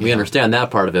we understand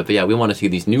that part of it. But yeah, we want to see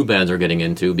these new bands we're getting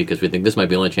into because we think this might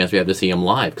be the only chance we have to see them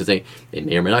live because they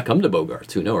may or may not come to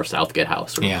Bogarts, who knows, or Southgate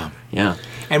House. Yeah.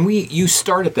 And you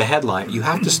start at the headline. You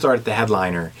have to start at the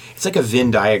headliner. It's like a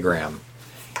Venn diagram.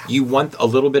 You want a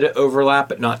little bit of overlap,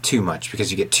 but not too much,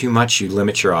 because you get too much, you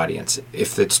limit your audience.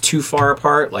 If it's too far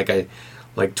apart, like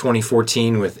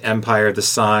 2014 with Empire of the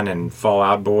Sun and Fall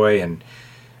Out Boy and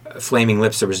Flaming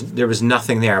Lips, there was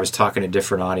nothing there. I was talking to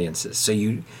different audiences. So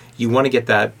you want to get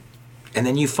that, and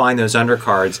then you find those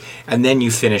undercards, and then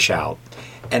you finish out.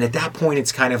 And at that point,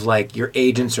 it's kind of like your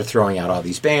agents are throwing out all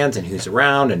these bands and who's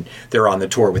around, and they're on the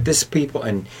tour with this people,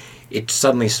 and it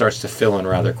suddenly starts to fill in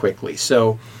rather quickly.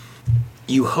 So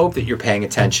you hope that you're paying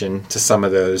attention to some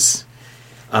of those.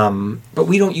 But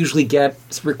we don't usually get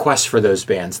requests for those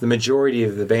bands. The majority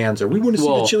of the bands are, we want to see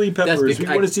the Chili Peppers, we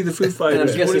want to see the Foo Fighters. And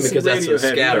I'm guessing because that's so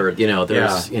scattered.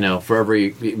 There's, for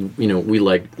every, we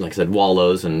like I said,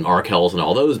 Wallows and Arkells and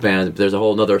all those bands. But there's a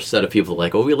whole other set of people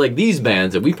like, we like these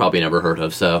bands that we probably never heard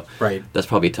of. So that's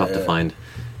probably tough to find.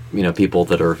 People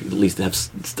that are at least have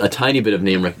a tiny bit of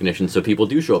name recognition, so people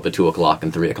do show up at 2:00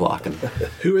 and 3:00. And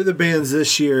who are the bands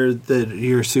this year that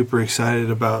you're super excited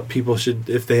about? People should,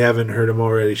 if they haven't heard them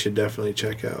already, should definitely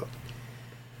check out.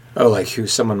 Oh, like who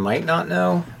someone might not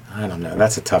know? I don't know.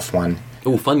 That's a tough one.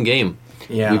 Oh, fun game.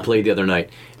 Yeah. We played the other night.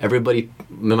 Everybody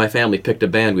in my family picked a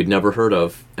band we'd never heard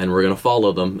of, and we're going to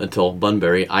follow them until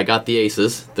Bunbury. I got the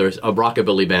Aces. There's a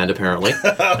rockabilly band, apparently.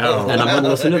 And I'm going to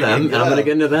listen to them, and I'm going to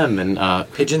get into them.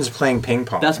 And Pigeons playing ping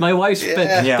pong. That's my wife's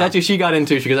band. Yeah. That's who she got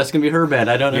into, because that's going to be her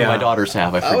band. I don't know who my daughters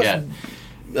have. I forget.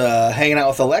 Hanging out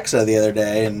with Alexa the other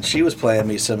day, and she was playing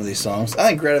me some of these songs. I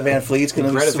think Greta Van Fleet's going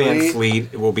to be sweet. Greta Van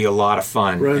Fleet will be a lot of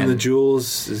fun. Run the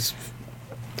Jewels is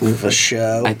a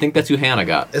show. I think that's who Hannah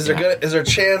got. Is there a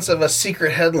chance of a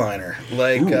secret headliner?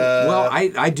 Like, well,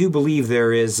 I do believe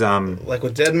there is. Like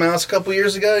with Dead Mouse a couple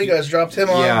years ago, you guys dropped him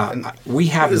on. Yeah, we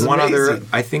have one other.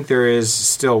 I think there is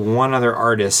still one other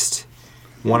artist,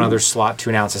 one other slot to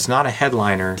announce. It's not a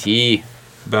headliner,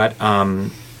 but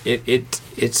it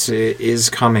is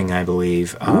coming, I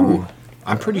believe.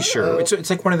 I'm pretty sure.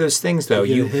 It's like one of those things, though.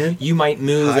 You might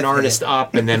move an artist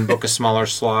up and then book a smaller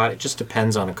slot. It just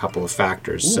depends on a couple of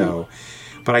factors. Ooh. So,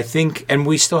 but I think, and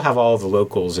we still have all the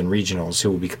locals and regionals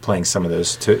who will be playing some of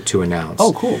those to announce.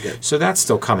 Oh, cool. So that's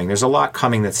still coming. There's a lot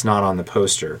coming that's not on the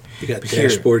poster. You got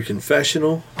Dashboard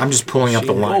Confessional. I'm just pulling up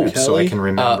the lineup so I can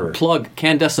remember. Plug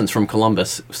Candescence from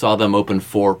Columbus. Saw them open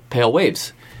for Pale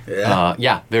Waves.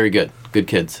 Yeah, very good. Good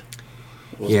kids.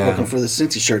 Looking for the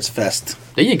Cincy Shirts Fest.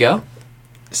 There you go.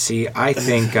 See, I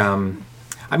think, I'm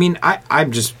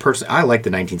just personally, I like the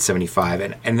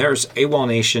 1975, and there's AWOL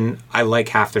Nation. I like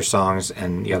half their songs,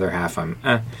 and the other half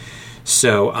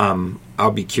So,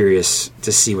 I'll be curious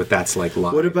to see what that's like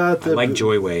live. What about I like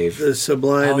Joywave. The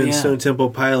Sublime and Stone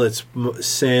Temple Pilots,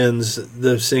 sans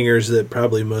the singers that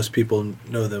probably most people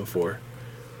know them for?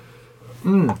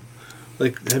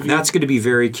 Like, that's going to be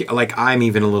very, like, I'm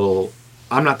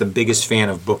not the biggest fan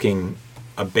of booking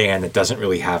a band that doesn't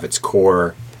really have its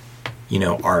core,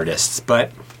 artists,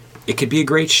 but it could be a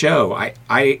great show.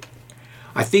 I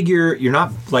figure you're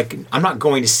not I'm not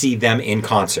going to see them in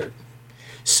concert,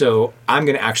 so I'm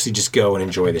going to actually just go and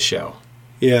enjoy the show.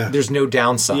 Yeah, there's no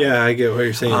downside. Yeah, I get what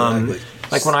you're saying.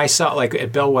 Like when I saw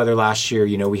at Bellwether last year,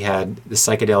 we had the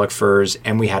Psychedelic Furs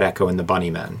and we had Echo and the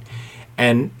Bunnymen.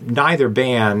 And neither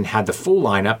band had the full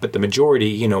lineup, but the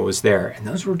majority, was there. And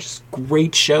those were just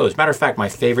great shows. Matter of fact, my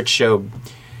favorite show,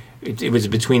 it was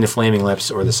between the Flaming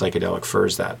Lips or the Psychedelic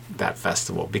Furs that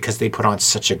festival, because they put on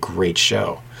such a great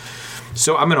show.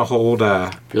 So I'm going to hold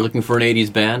If you're looking for an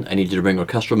 80s band, I need you to bring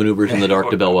Orchestral Maneuvers in the Dark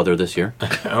to Bellwether this year.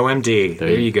 OMD. There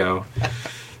you go.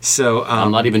 So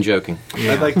I'm not even joking.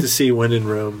 I'd like to see When in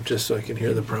Rome just so I can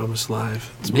hear The Promise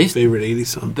live. It's my They- favorite 80s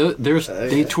song.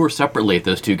 They tour separately,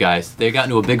 those two guys. They got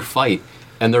into a big fight,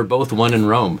 and they're both one in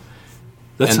Rome.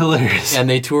 That's And- hilarious. And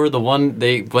they toured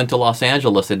they went to Los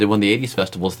Angeles. They did one of the 80s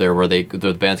festivals there where the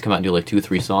bands come out and do like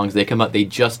 2-3 songs. They come out, they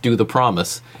just do The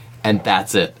Promise, and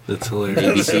that's it. That's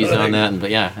hilarious. ABC's on that,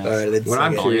 but yeah. All right, let's what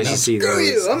I'm see. curious to see, though, Screw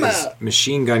you, I'm is out.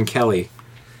 Machine Gun Kelly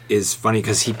is funny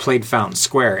because he played Fountain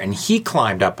Square, and he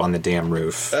climbed up on the damn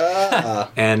roof.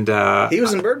 And He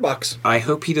was in Bird Box. I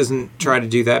hope he doesn't try to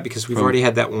do that because we've already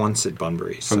had that once at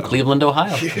Bunbury. From so. Cleveland,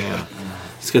 Ohio. Yeah.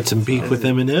 He's got some beef with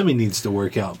Eminem he needs to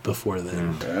work out before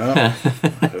then. Well,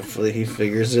 hopefully he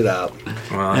figures it out.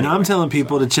 Well, And I'm telling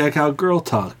people to check out Girl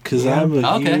Talk because I'm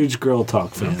a Okay. huge Girl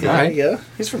Talk fan. There you go.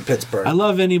 He's from Pittsburgh. I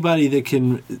love anybody that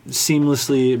can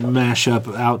seamlessly mash up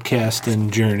Outkast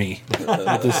and Journey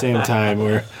at the same time,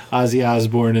 or Ozzy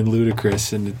Osbourne and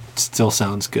Ludacris, and it still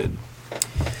sounds good.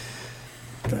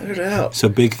 Figure it out. So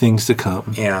big things to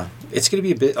come. yeah, it's going to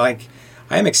be a bit like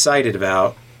I am excited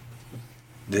about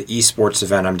the esports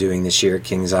event I'm doing this year at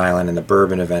Kings Island and the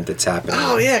bourbon event that's happening.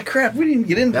 Oh yeah, crap. We didn't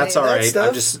get into That's any all of right. that stuff.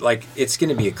 I'm just like it's going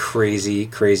to be a crazy,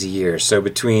 crazy year. So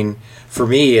for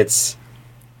me, it's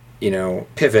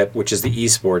Pivot, which is the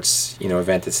esports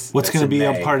event. What's going to be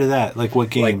a part of that? Like what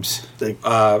games? like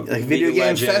League video of game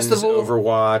Legends, festival?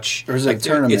 Overwatch, Or is it a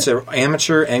tournament? It's an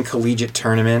amateur and collegiate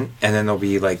tournament, and then there'll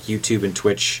be like YouTube and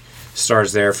Twitch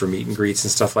stars there for meet and greets and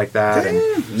stuff like that, and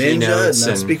Ninja and keynotes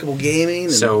and Unspeakable Gaming.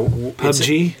 And so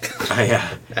PUBG?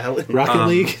 yeah. Alan. Rocket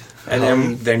League?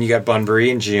 And then you got Bunbury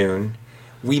in June.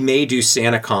 We may do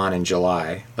SantaCon in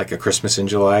July, like a Christmas in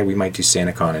July. We might do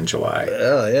SantaCon in July.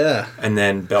 Oh yeah. And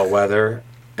then Bellwether,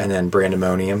 and then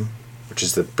Brandemonium, which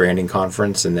is the branding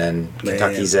conference, and then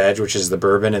Kentucky's Edge, which is the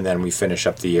bourbon, and then we finish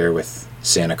up the year with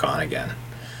SantaCon again.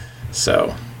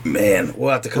 So Man,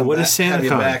 we'll have to come What back. is have you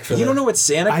SantaCon? back for you the- don't know what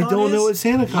SantaCon I don't is? know what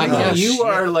SantaCon I is. guess. You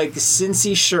are like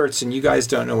Cincy shirts, and you guys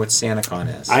don't know what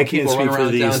SantaCon is. I can't People speak run for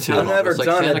around these downtown. two. I've never It's like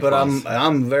done Santa it, but Claus.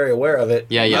 I'm very aware of it.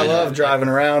 Yeah, yeah, I yeah. love driving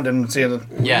around and seeing.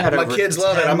 Yeah. had My over kids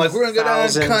love it. I'm like, we're gonna go down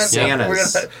and 10,000 count.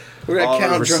 Santas We're gonna all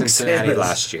count over drunk Cincinnati Santas.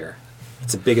 last year.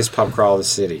 It's the biggest pub crawl of the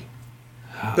city.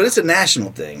 But it's a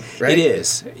national thing, right? It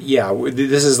is. Yeah,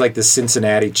 this is like the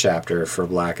Cincinnati chapter, for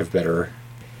lack of better.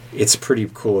 It's a pretty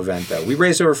cool event, though. We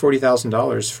raised over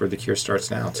 $40,000 for The Cure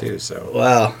Starts Now, too. So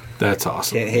Wow, That's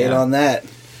awesome. can't hate Yeah. on that.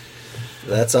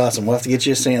 That's awesome. We'll have to get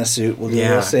you a Santa suit. We'll do a yeah,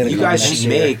 little Santa you Con guys next should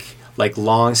year. make like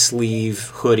long sleeve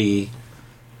hoodie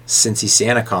Cincy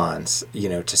SantaCons,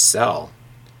 to sell.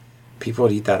 People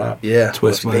would eat that up. Yeah,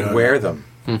 Twist my They'd arm. wear them.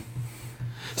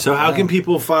 So how can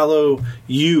people follow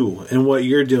you and what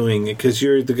you're doing? Because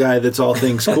you're the guy that's all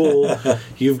things cool.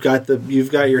 You've got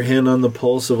your hand on the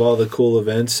pulse of all the cool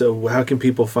events. So how can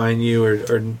people find you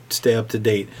or stay up to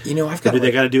date? I've Or got do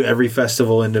they got to do every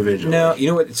festival individually? No, you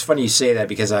know what? It's funny you say that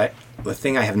because the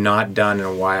thing I have not done in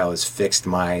a while is fixed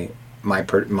my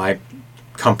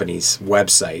company's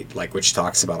website, which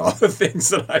talks about all the things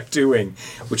that I'm doing,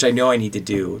 which I know I need to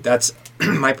do. That's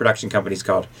my production company's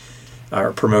called,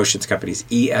 our promotions company's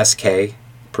ESK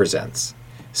Presents.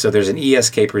 So there's an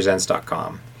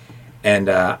eskpresents.com. And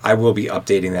I will be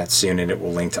updating that soon, and it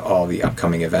will link to all the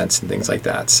upcoming events and things like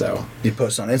that. So You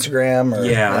post on Instagram or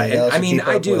yeah, anything and, else I you mean, keep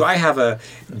I up do. with? I have a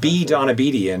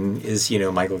Donabedian is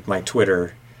my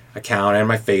Twitter account and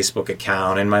my Facebook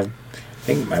account and I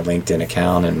think my LinkedIn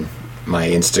account and my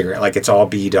Instagram. Like it's all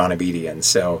Donabedian.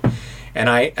 So, and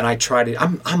I try to.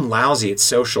 I'm lousy at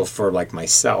social for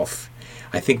myself.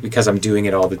 I think because I'm doing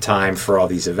it all the time for all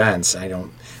these events, I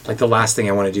don't the last thing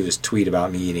I want to do is tweet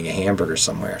about me eating a hamburger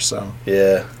somewhere. So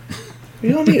Yeah,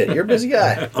 you don't need it. You're a busy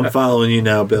guy. I'm following you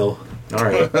now, Bill. all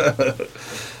right.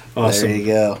 Awesome. There you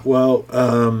go.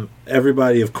 Well,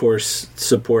 everybody, of course,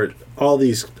 support all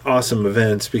these awesome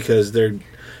events because they're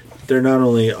not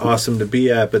only awesome to be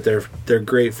at, but they're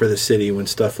great for the city when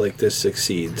stuff like this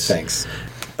succeeds. Thanks.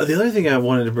 The other thing I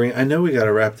wanted to bring, I know we got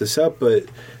to wrap this up, but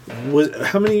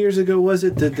how many years ago was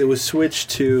it that it was switched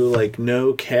to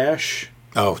no cash?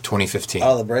 Oh, 2015.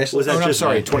 Oh, the bracelet. Was that No, just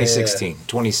sorry, like- 2016.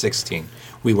 2016.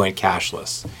 We went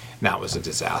cashless. And that was a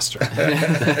disaster.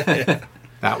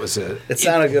 That was It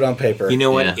sounded good on paper. You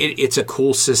know what? Yeah. It's a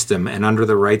cool system, and under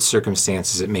the right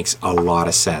circumstances, it makes a lot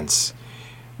of sense.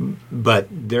 But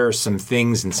there are some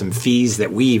things and some fees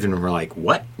that we even were like,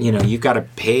 what? You've got to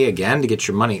pay again to get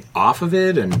your money off of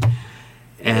it, and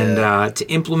to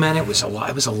implement it was a lot.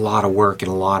 It was a lot of work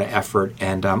and a lot of effort,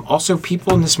 and also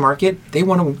people in this market they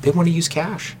want to use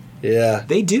cash. Yeah.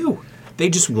 They do. They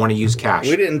just want to use cash.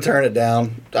 We didn't turn it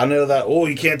down. I know that,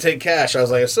 you can't take cash. I was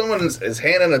like, if someone is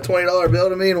handing a $20 bill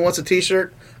to me and wants a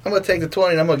T-shirt, I'm going to take the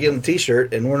 20 and I'm going to give them the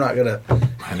T-shirt, and we're not going to...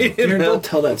 Don't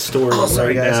tell that story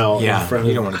sorry, right guys. now. Yeah, in front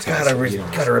you of don't want to tell us.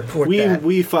 Gotta report that.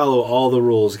 We follow all the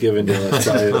rules given to us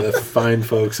by the fine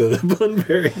folks of the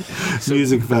Bunbury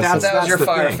Music Festival. That was your the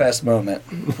Fire thing. Fest moment.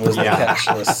 Was the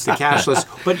cashless. The cashless.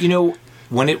 But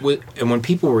when it was, and when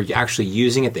people were actually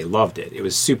using it, they loved it. It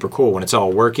was super cool when it's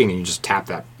all working and you just tap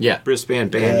that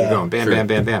wristband, bam, you're going, bam, bam,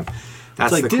 bam, bam.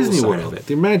 That's It's like the cool Disney side World, of it.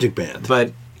 the Magic Band.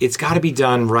 But it's got to be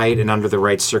done right and under the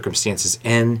right circumstances,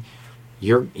 and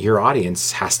your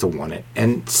audience has to want it.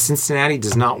 And Cincinnati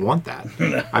does not want that.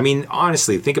 I mean,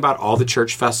 honestly, think about all the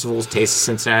church festivals, Taste of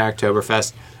Cincinnati,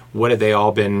 Oktoberfest. What have they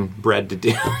all been bred to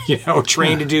do?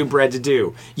 Trained to do, bred to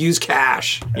do. Use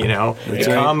cash. They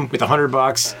come with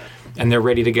 $100 and they're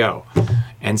ready to go.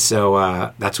 And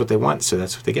so that's what they want. So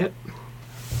that's what they get.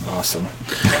 Awesome.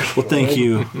 Well, thank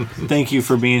you. Thank you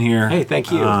for being here. Hey,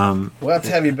 thank you. We'll have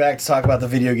to have you back to talk about the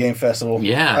video game festival.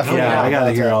 Yeah. I got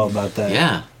to hear all about that.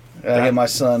 Yeah. I gotta get my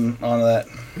son on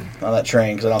that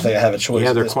train because I don't think I have a choice.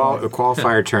 Yeah, at they're this point.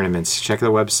 qualifier tournaments. Check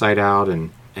the website out and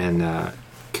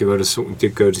go to some of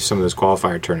those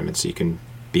qualifier tournaments so you can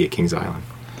be at Kings Island.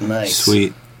 Nice.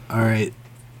 Sweet. All right.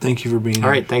 Thank you for being here. All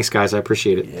right, thanks guys. I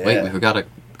appreciate it. Yeah. Wait, we forgot a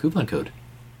coupon code.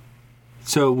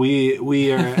 So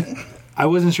we are. I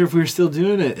wasn't sure if we were still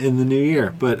doing it in the new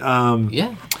year, but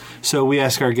Yeah. So we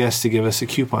ask our guests to give us a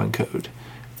coupon code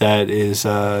that is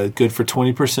good for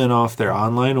 20% off their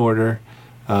online order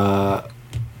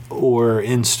or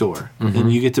in store,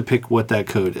 and you get to pick what that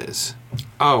code is.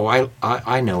 Oh,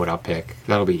 I know what I'll pick.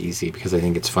 That'll be easy because I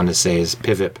think it's fun to say is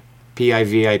Pivip.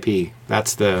 PIVIP.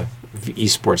 That's the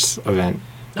esports event.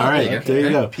 All right, there you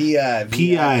go. PIVIP.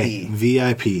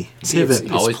 Pivot.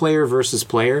 It's Always- player versus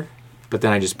player, but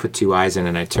then I just put 2 I's in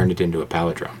and I turned it into a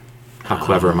palindrome. How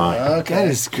clever am I? Okay. That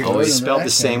is great. Always spelled the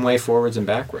same way forwards and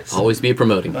backwards. Always be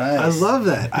promoting. I Nice. love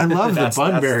that. I love That's- the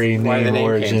Bunbury that's why the name name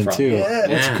origin came from. too. Yeah.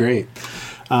 That's Yeah. great.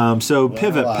 So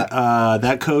Pivot,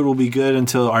 that code will be good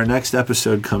until our next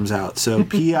episode comes out. So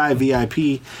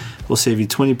PIVIP will save you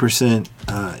 20%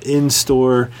 in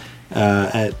store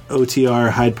at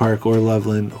OTR, Hyde Park, or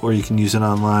Loveland, or you can use it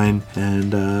online.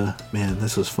 And man,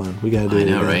 this was fun. We got to do I it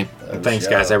know, again. right? Thanks,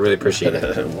 guys. I really appreciate it.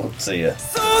 We'll see ya.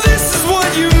 So this is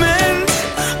what you meant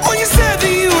when you said that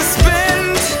you would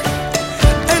spend.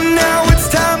 And now it's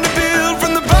time to build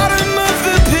from the bottom of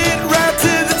the pit right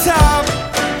to the top.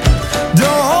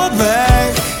 Don't hold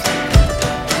back.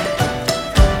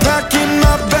 Packing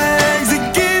my bags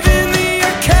and giving the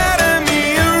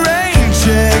academy a rain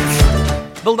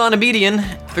check. Bill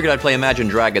Donabedian. Figured I'd play Imagine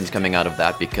Dragons coming out of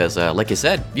that because, like you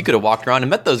said, you could have walked around and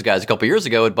met those guys a couple years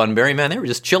ago at Bunbury. Man, they were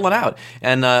just chilling out.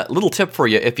 And little tip for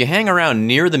you, if you hang around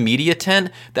near the media tent,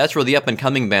 that's where the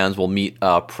up-and-coming bands will meet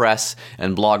press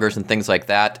and bloggers and things like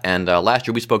that. And last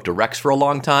year we spoke to Rex for a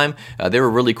long time. They were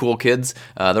really cool kids.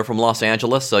 They're from Los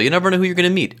Angeles, so you never know who you're going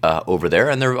to meet over there.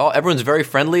 And everyone's very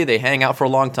friendly. They hang out for a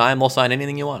long time. They'll sign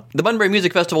anything you want. The Bunbury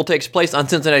Music Festival takes place on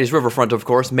Cincinnati's riverfront, of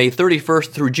course, May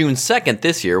 31st through June 2nd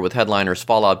this year, with headliners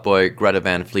Fall Out Boy, Greta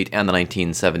Van Fleet, and the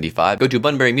 1975. Go to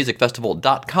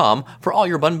bunburymusicfestival.com for all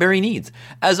your Bunbury needs.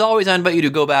 As always, I invite you to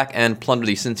go back and plunder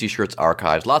the Cincy Shirts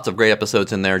archives. Lots of great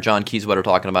episodes in there. John Kieswetter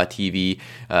talking about TV,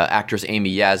 actress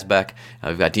Amy Yazbek.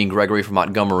 We've got Dean Gregory from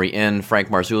Montgomery Inn, Frank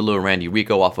Marzullo, and Randy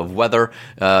Rico off of Weather.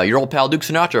 Your old pal Duke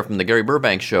Sinatra from the Gary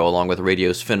Burbank Show, along with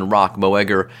radio's Finn Rock, Mo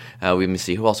Egger. We can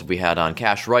see who else have we had on.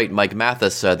 Cash Wright, Mike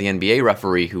Mathis, the NBA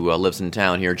referee who lives in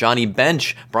town here. Johnny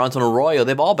Bench, Bronson Arroyo.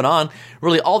 They've all been on.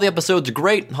 Really, all the episodes are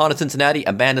great. Haunted Cincinnati,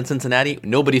 Abandoned Cincinnati.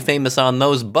 Nobody famous on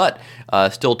those, but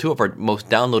still 2 of our most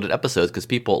downloaded episodes because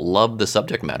people love the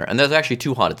subject matter. And there's actually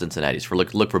 2 Haunted Cincinnati's.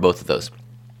 Look for both of those.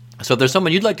 So if there's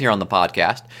someone you'd like to hear on the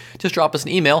podcast, just drop us an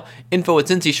email,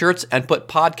 info@cincyshirts, and put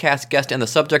podcast guest in the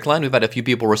subject line. We've had a few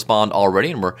people respond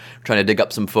already, and we're trying to dig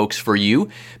up some folks for you.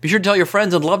 Be sure to tell your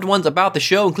friends and loved ones about the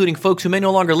show, including folks who may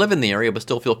no longer live in the area but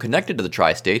still feel connected to the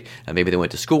tri-state. Maybe they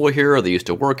went to school here, or they used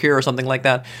to work here, or something like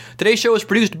that. Today's show is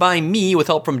produced by me with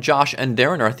help from Josh and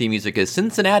Darren. Our theme music is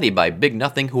Cincinnati by Big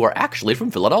Nothing, who are actually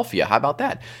from Philadelphia. How about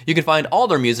that? You can find all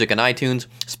their music on iTunes,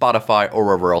 Spotify, or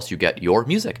wherever else you get your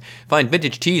music. Find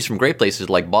vintage tees from great places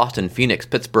like Boston, Phoenix,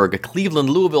 Pittsburgh, Cleveland,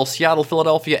 Louisville, Seattle,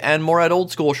 Philadelphia, and more at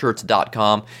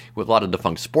oldschoolshirts.com, with a lot of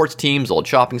defunct sports teams, old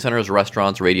shopping centers,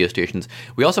 restaurants, radio stations.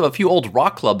 We also have a few old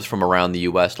rock clubs from around the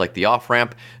U.S., like the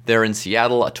Off-Ramp there in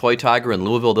Seattle, a Toy Tiger in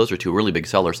Louisville. Those are 2 really big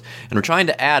sellers. And we're trying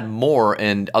to add more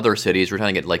in other cities. We're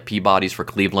trying to get like Peabody's for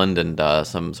Cleveland and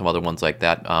some other ones like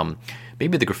that.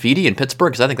 maybe the Graffiti in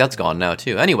Pittsburgh, because I think that's gone now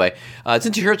too. Anyway, at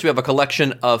Cincy Shirts, we have a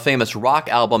collection of famous rock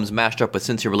albums mashed up with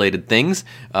Cincy-related things.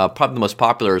 Probably the most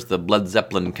popular is the Led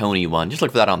Zeppelin Coney one. Just look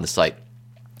for that on the site.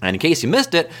 And in case you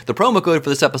missed it, the promo code for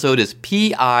this episode is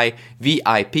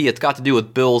PIVIP. It's got to do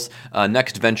with Bill's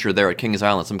next venture there at Kings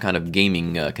Island, some kind of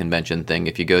gaming convention thing.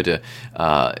 If you go to,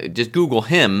 just Google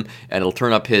him, and it'll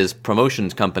turn up his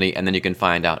promotions company, and then you can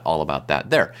find out all about that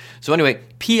there. So anyway,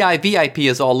 PIVIP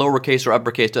is all lowercase or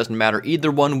uppercase, doesn't matter.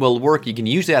 Either one will work. You can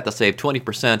use that to save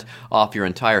 20% off your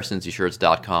entire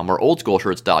CincyShirts.com or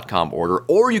OldSchoolShirts.com order,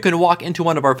 or you can walk into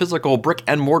one of our physical brick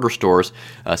and mortar stores,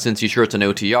 Cincy Shirts in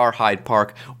OTR, Hyde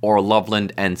Park, or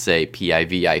Loveland, and say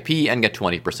PIVIP and get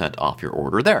 20% off your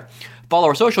order there. Follow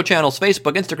our social channels,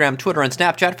 Facebook, Instagram, Twitter, and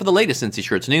Snapchat for the latest Cincy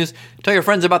Shirts news. Tell your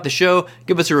friends about the show,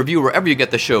 give us a review wherever you get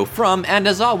the show from, and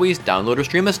as always, download or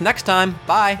stream us next time.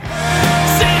 Bye!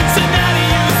 Cincinnati,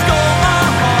 you stole my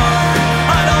heart.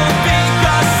 I don't think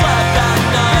I slept that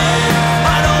night.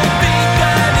 I don't think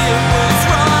that it was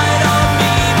right of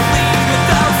me to leave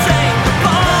without saying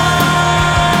goodbye.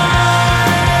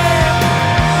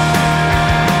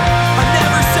 I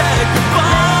never said goodbye.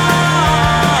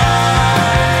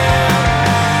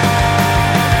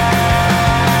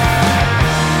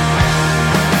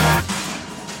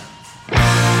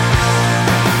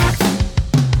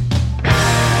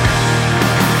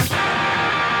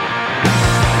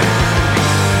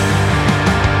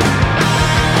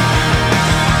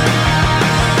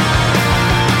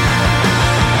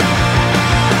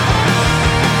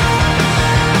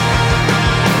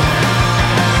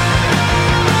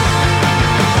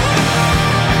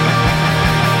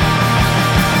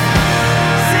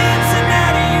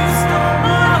 Cincinnati, you stole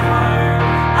my heart.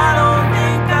 I don't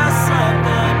think I slept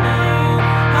that night.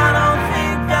 I don't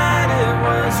think that it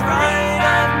was right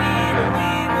of me to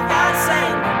leave without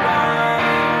saying goodbye.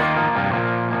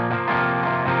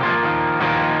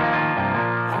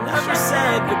 I never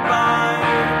said goodbye.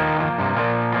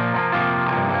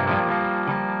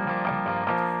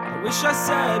 I wish I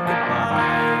said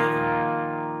goodbye.